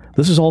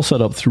 This is all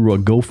set up through a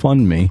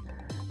GoFundMe,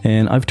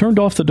 and I've turned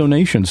off the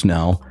donations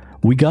now.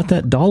 We got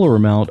that dollar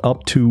amount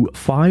up to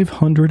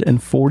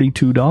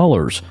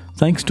 $542,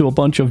 thanks to a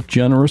bunch of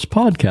generous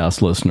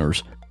podcast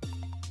listeners.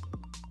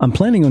 I'm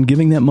planning on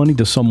giving that money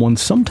to someone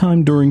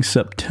sometime during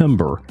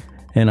September,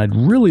 and I'd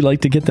really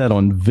like to get that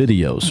on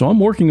video, so I'm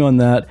working on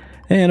that,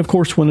 and of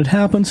course when it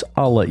happens,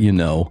 I'll let you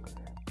know.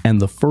 And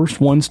the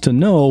first ones to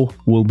know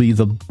will be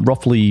the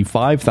roughly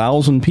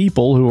 5,000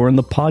 people who are in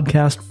the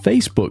podcast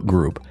Facebook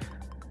group.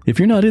 If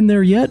you're not in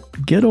there yet,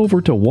 get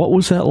over to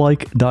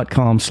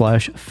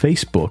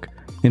whatwasthatlike.com/Facebook.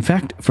 In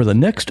fact, for the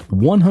next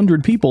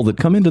 100 people that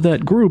come into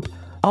that group,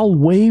 I'll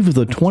waive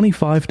the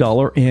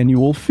 $25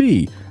 annual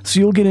fee, so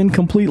you'll get in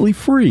completely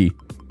free.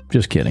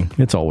 Just kidding,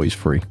 it's always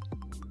free.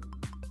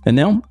 And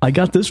now, I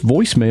got this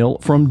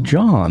voicemail from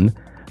John,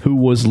 who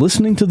was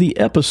listening to the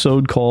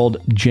episode called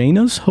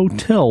Jana's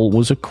Hotel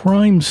Was a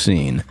Crime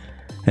Scene,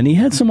 and he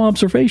had some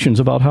observations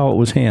about how it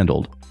was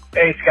handled.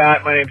 Hey,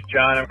 Scott, my name's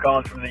John. I'm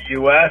calling from the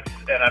U.S.,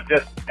 and I'm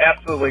just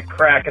absolutely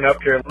cracking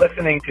up here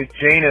listening to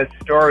Jana's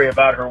story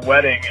about her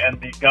wedding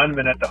and the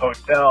gunman at the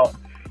hotel.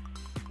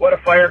 What a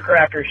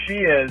firecracker she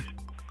is.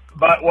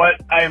 But what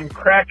I'm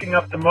cracking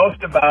up the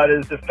most about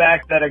is the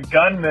fact that a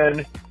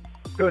gunman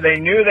who they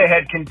knew they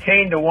had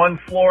contained to one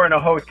floor in a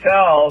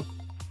hotel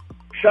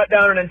shut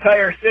down an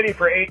entire city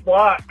for 8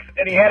 blocks,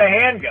 and he had a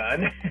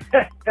handgun.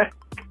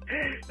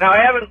 Now, I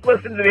haven't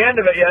listened to the end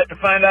of it yet to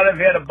find out if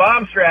he had a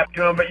bomb strapped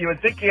to him, but you would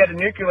think he had a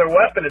nuclear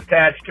weapon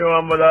attached to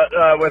him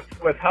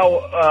with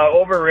how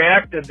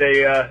overreacted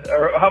they,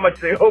 or how much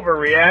they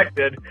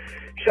overreacted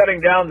shutting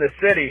down the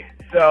city.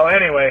 So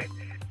anyway,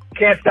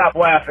 can't stop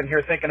laughing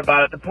here thinking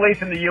about it. The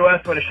police in the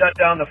U.S. would have shut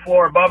down the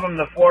floor above him,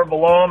 the floor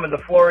below him, and the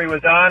floor he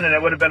was on, and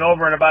it would have been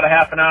over in about a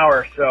half an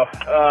hour. So,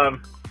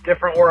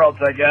 different worlds,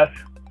 I guess.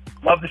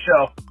 Love the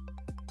show.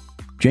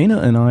 Jana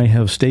and I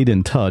have stayed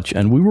in touch,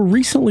 and we were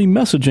recently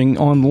messaging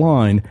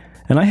online,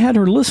 and I had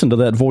her listen to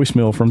that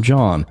voicemail from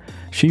John.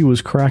 She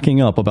was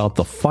cracking up about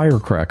the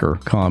firecracker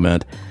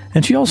comment,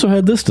 and she also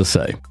had this to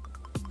say.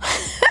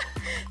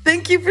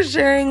 Thank you for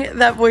sharing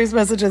that voice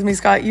message with me,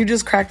 Scott. You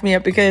just cracked me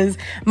up because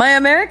my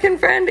American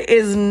friend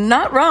is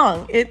not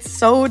wrong. It's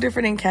so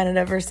different in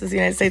Canada versus the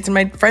United States. And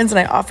my friends and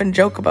I often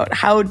joke about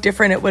how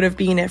different it would have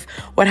been if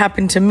what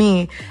happened to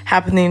me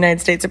happened in the United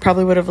States. It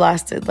probably would have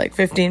lasted like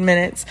 15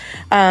 minutes.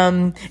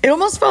 It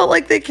almost felt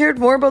like they cared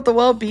more about the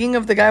well-being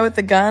of the guy with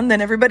the gun than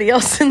everybody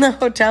else in the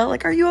hotel.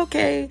 Like, are you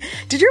okay?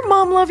 Did your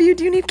mom love you?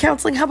 Do you need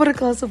counseling? How about a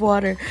glass of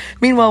water?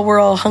 Meanwhile, we're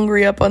all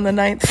hungry up on the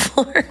 9th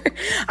floor.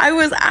 I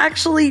was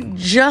actually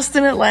just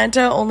in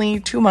Atlanta only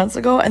 2 months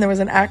ago, and there was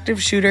an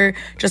active shooter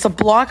just a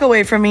block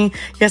away from me.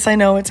 Yes, I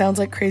know it sounds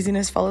like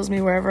craziness follows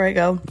me wherever I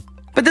go,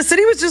 but the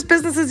city was just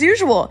business as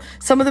usual.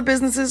 Some of the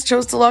businesses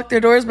chose to lock their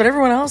doors, but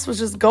everyone else was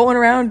just going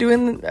around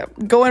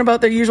going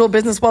about their usual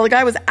business while the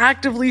guy was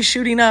actively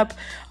shooting up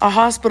a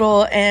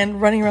hospital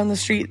and running around the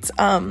streets.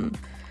 But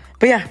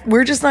yeah,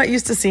 we're just not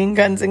used to seeing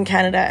guns in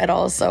Canada at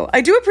all. So I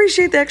do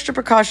appreciate the extra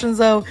precautions,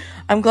 though.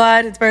 I'm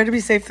glad. It's better to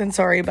be safe than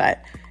sorry,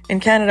 but in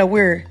Canada,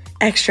 we're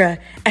extra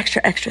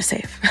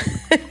safe.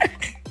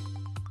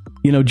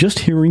 You know, just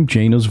hearing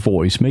Jana's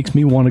voice makes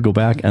me want to go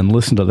back and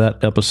listen to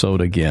that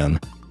episode again.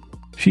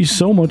 She's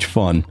so much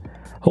fun.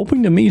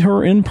 Hoping to meet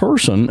her in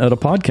person at a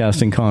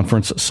podcasting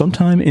conference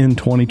sometime in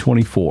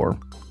 2024.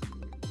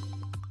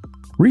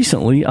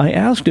 Recently, I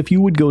asked if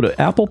you would go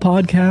to Apple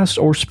Podcasts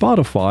or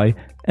Spotify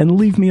and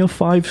leave me a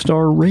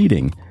 5-star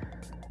rating.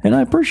 And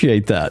I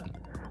appreciate that.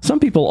 Some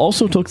people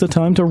also took the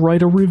time to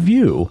write a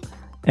review.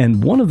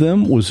 And one of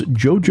them was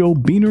Jojo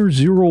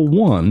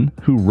Beaner01,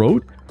 who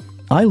wrote,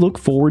 I look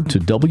forward to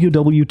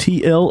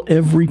WWTL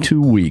every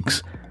 2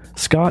 weeks.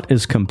 Scott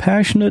is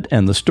compassionate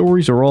and the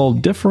stories are all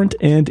different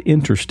and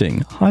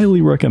interesting.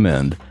 Highly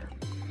recommend.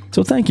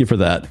 So thank you for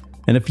that.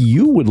 And if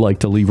you would like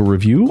to leave a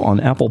review on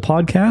Apple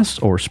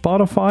Podcasts or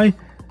Spotify,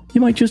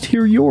 you might just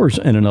hear yours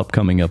in an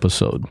upcoming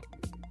episode.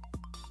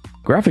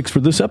 Graphics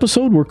for this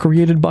episode were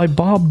created by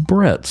Bob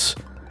Bretz.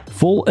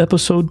 Full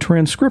episode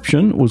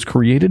transcription was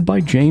created by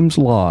James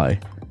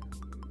Lai.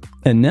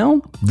 And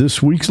now,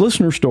 this week's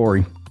listener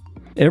story.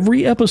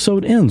 Every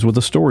episode ends with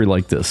a story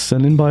like this,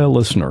 sent in by a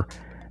listener.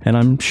 And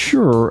I'm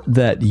sure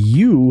that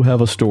you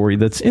have a story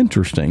that's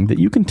interesting that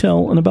you can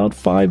tell in about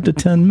 5 to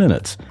 10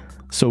 minutes.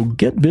 So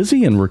get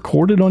busy and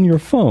record it on your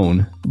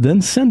phone,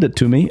 then send it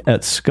to me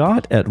at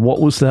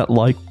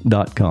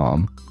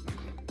scott@whatwasthatlike.com.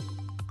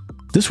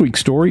 This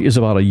week's story is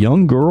about a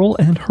young girl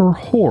and her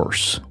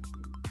horse.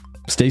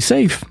 Stay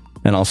safe.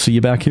 And I'll see you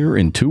back here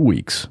in 2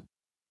 weeks.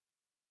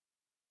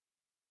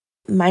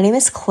 My name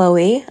is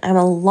Chloe. I'm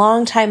a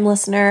longtime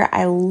listener.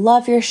 I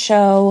love your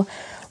show,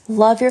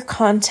 love your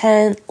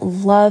content,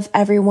 love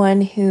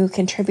everyone who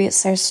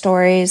contributes their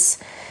stories.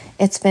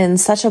 It's been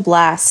such a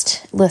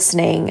blast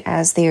listening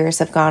as the years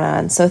have gone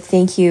on. So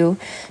thank you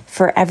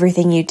for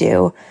everything you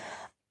do.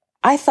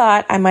 I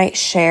thought I might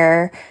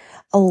share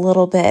a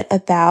little bit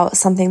about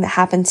something that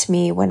happened to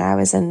me when I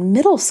was in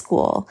middle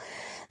school.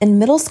 In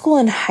middle school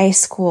and high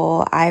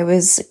school, I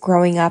was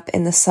growing up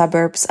in the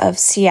suburbs of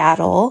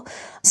Seattle,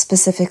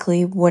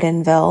 specifically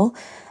Woodinville.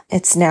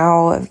 It's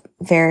now a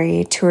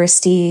very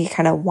touristy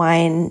kind of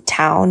wine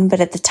town, but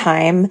at the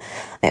time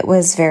it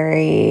was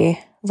very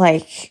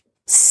like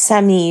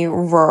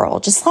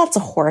semi-rural, just lots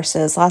of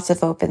horses, lots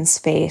of open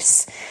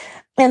space.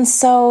 And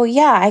so,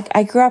 yeah,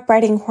 I grew up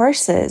riding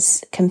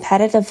horses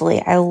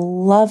competitively. I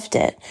loved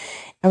it.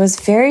 I was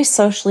very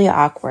socially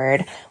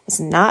awkward, was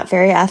not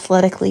very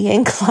athletically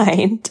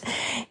inclined.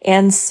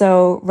 And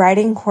so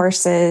riding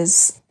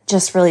horses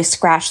just really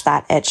scratched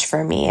that itch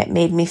for me. It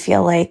made me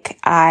feel like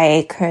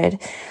I could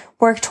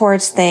work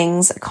towards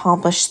things,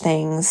 accomplish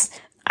things.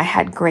 I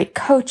had great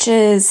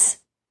coaches.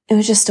 It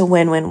was just a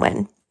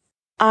win-win-win.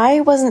 I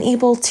wasn't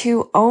able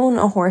to own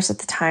a horse at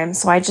the time,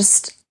 so I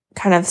just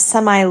kind of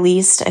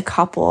semi-leased a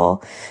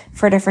couple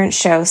for different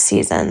show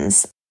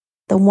seasons.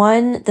 The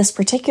one this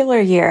particular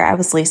year I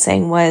was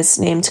leasing was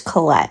named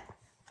Colette.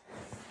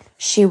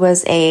 She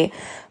was a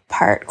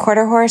part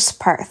quarter horse,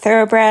 part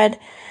thoroughbred.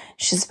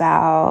 She's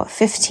about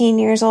 15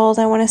 years old,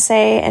 I want to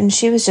say, and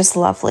she was just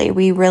lovely.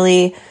 We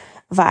really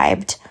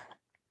vibed.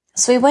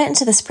 So we went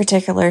into this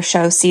particular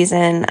show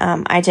season.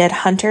 I did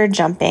hunter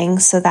jumping,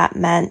 so that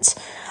meant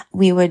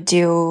we would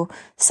do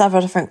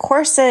several different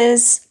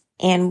courses,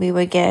 and we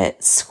would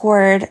get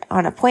scored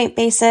on a point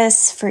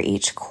basis for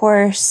each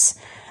course.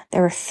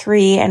 There were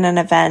 3 in an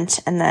event,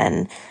 and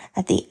then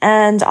at the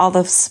end, all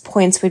those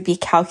points would be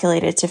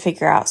calculated to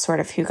figure out sort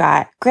of who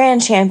got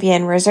grand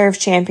champion, reserve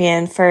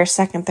champion, first,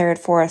 second, third,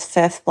 fourth,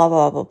 fifth, blah,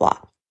 blah, blah, blah.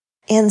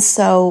 And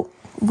so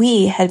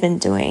we had been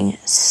doing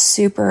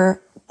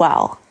super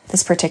well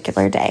this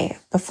particular day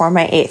before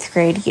my 8th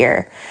grade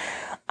year.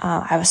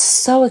 I was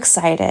so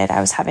excited.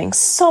 I was having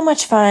so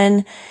much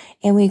fun.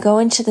 And we go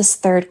into this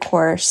third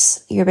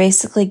course. You're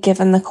basically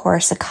given the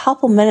course a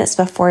couple minutes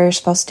before you're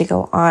supposed to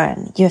go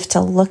on. You have to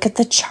look at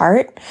the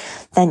chart,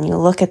 then you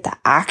look at the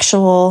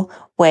actual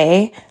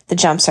way the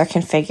jumps are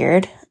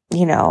configured,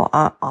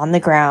 on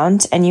the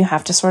ground, and you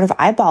have to sort of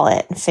eyeball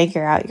it and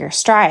figure out your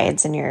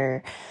strides and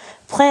your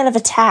plan of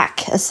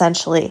attack,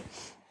 essentially.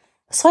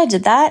 So I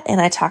did that,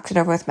 and I talked it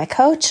over with my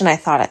coach, and I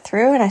thought it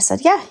through, and I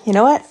said, yeah, you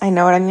know what? I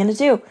know what I'm going to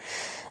do.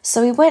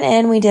 So we went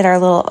in, we did our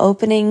little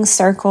opening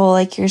circle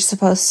like you're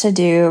supposed to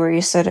do, where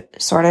you sort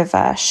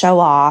of show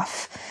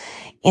off.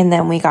 And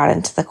then we got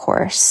into the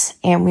course,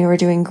 and we were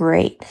doing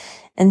great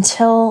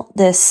until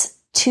this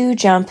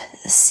 2-jump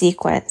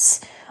sequence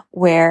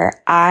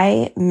where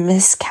I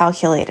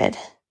miscalculated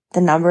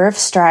the number of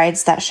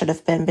strides that should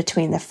have been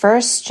between the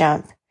first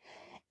jump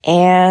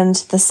and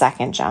the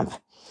second jump.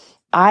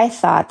 I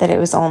thought that it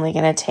was only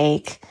going to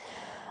take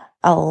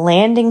a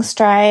landing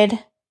stride,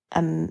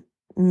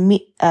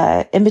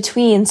 in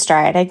between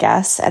stride, I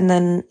guess, and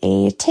then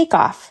a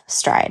takeoff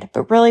stride.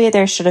 But really,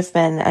 there should have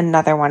been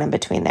another one in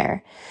between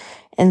there.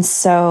 And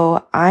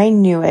so I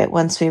knew it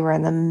once we were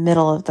in the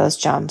middle of those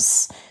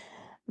jumps.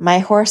 My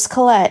horse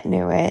Colette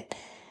knew it,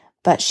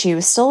 but she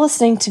was still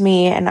listening to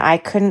me, and I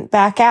couldn't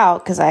back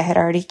out because I had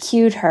already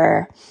cued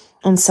her.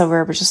 And so we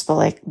were just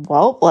like,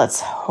 well,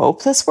 let's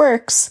hope this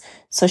works.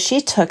 So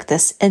she took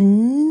this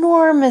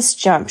enormous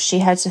jump. She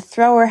had to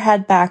throw her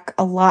head back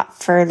a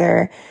lot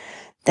further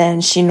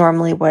than she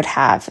normally would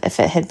have if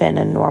it had been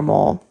a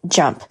normal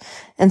jump.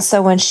 And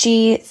so when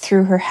she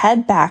threw her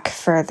head back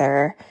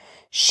further,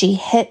 she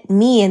hit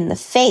me in the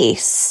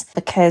face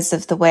because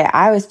of the way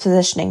I was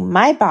positioning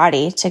my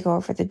body to go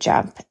over the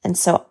jump. And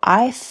so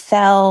I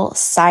fell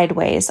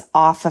sideways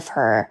off of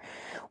her.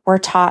 We're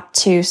taught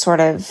to sort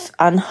of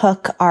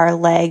unhook our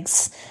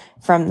legs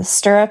from the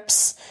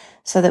stirrups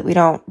so that we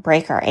don't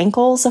break our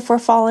ankles if we're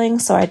falling.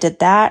 So I did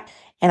that.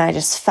 And I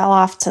just fell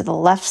off to the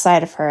left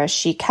side of her. As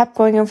she kept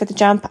going over the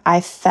jump,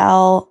 I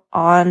fell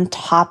on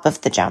top of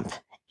the jump,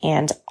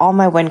 and all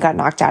my wind got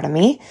knocked out of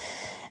me.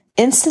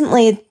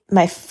 Instantly,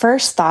 my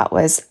first thought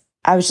was,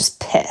 I was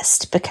just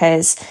pissed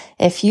because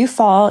if you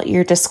fall,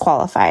 you're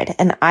disqualified.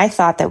 And I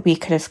thought that we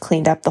could have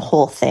cleaned up the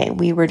whole thing.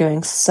 We were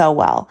doing so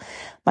well.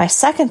 My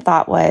second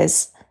thought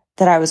was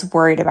that I was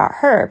worried about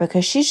her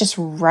because she's just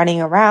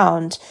running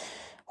around.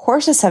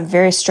 Horses have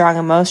very strong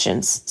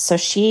emotions. So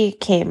she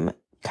came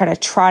kind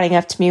of trotting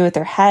up to me with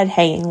her head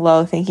hanging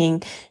low,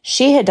 thinking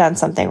she had done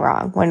something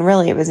wrong, when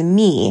really it was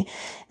me.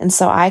 And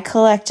so I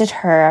collected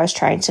her. I was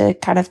trying to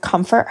kind of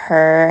comfort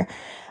her.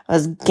 I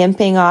was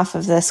gimping off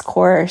of this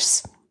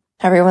course.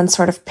 Everyone's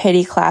sort of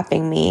pity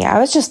clapping me. I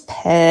was just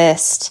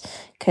pissed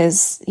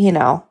because,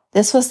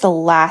 this was the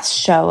last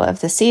show of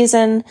the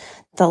season,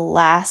 the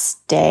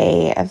last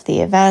day of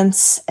the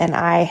events, and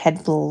I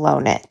had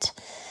blown it.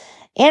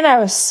 And I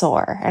was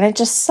sore, and it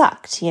just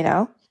sucked,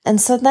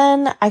 And so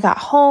then I got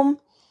home.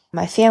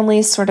 My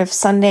family's sort of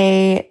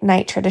Sunday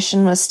night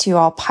tradition was to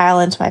all pile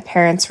into my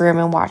parents' room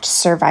and watch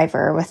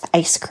Survivor with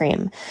ice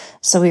cream.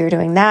 So we were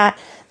doing that.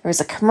 There was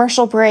a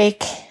commercial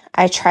break.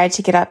 I tried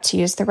to get up to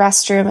use the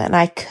restroom, and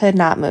I could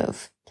not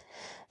move.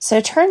 So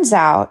it turns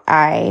out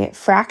I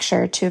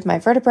fractured 2 of my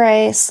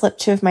vertebrae, slipped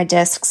 2 of my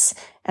discs,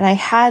 and I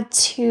had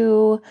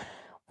to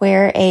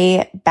wear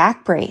a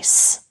back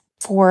brace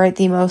for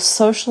the most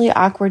socially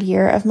awkward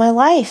year of my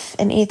life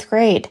in 8th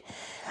grade.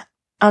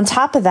 On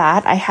top of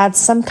that, I had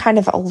some kind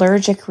of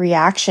allergic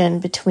reaction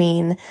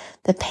between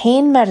the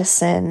pain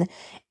medicine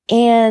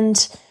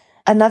and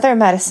another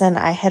medicine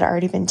I had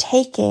already been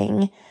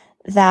taking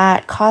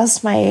that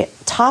caused my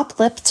top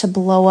lip to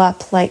blow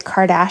up like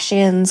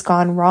Kardashians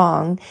gone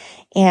wrong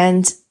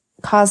and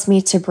caused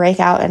me to break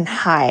out in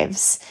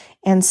hives.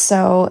 And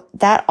so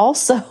that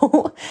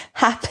also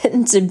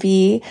happened to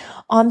be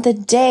on the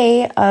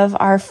day of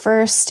our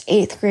first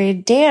 8th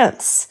grade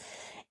dance.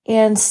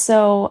 And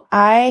so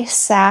I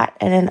sat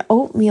in an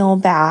oatmeal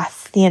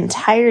bath the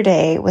entire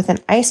day with an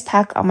ice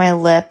pack on my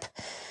lip,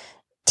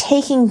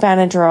 taking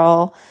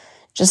Benadryl,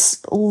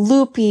 just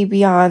loopy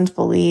beyond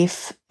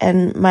belief.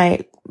 And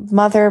my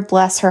mother,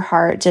 bless her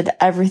heart, did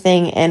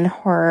everything in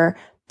her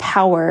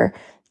power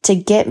to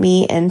get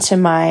me into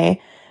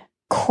my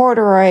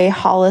corduroy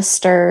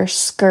Hollister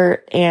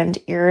skirt and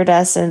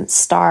iridescent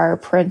star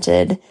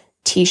printed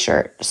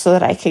t-shirt so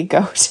that I could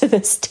go to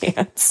this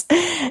dance.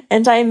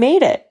 And I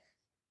made it.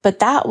 But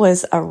that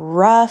was a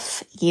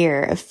rough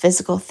year of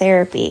physical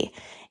therapy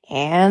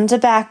and a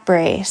back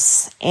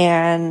brace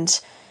and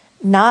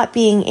not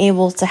being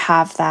able to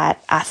have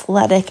that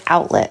athletic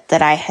outlet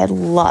that I had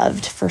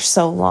loved for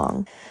so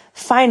long.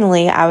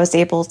 Finally, I was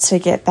able to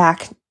get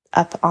back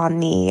up on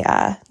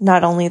the,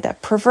 not only the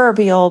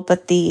proverbial,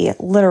 but the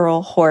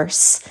literal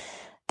horse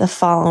the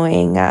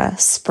following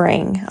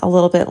spring, a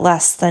little bit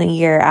less than a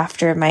year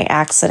after my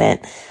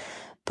accident.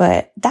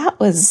 But that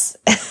was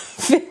a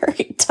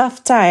very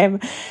tough time.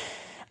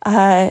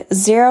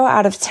 0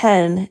 out of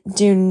 10,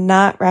 do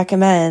not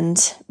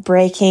recommend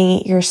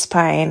breaking your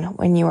spine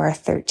when you are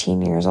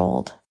 13 years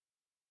old.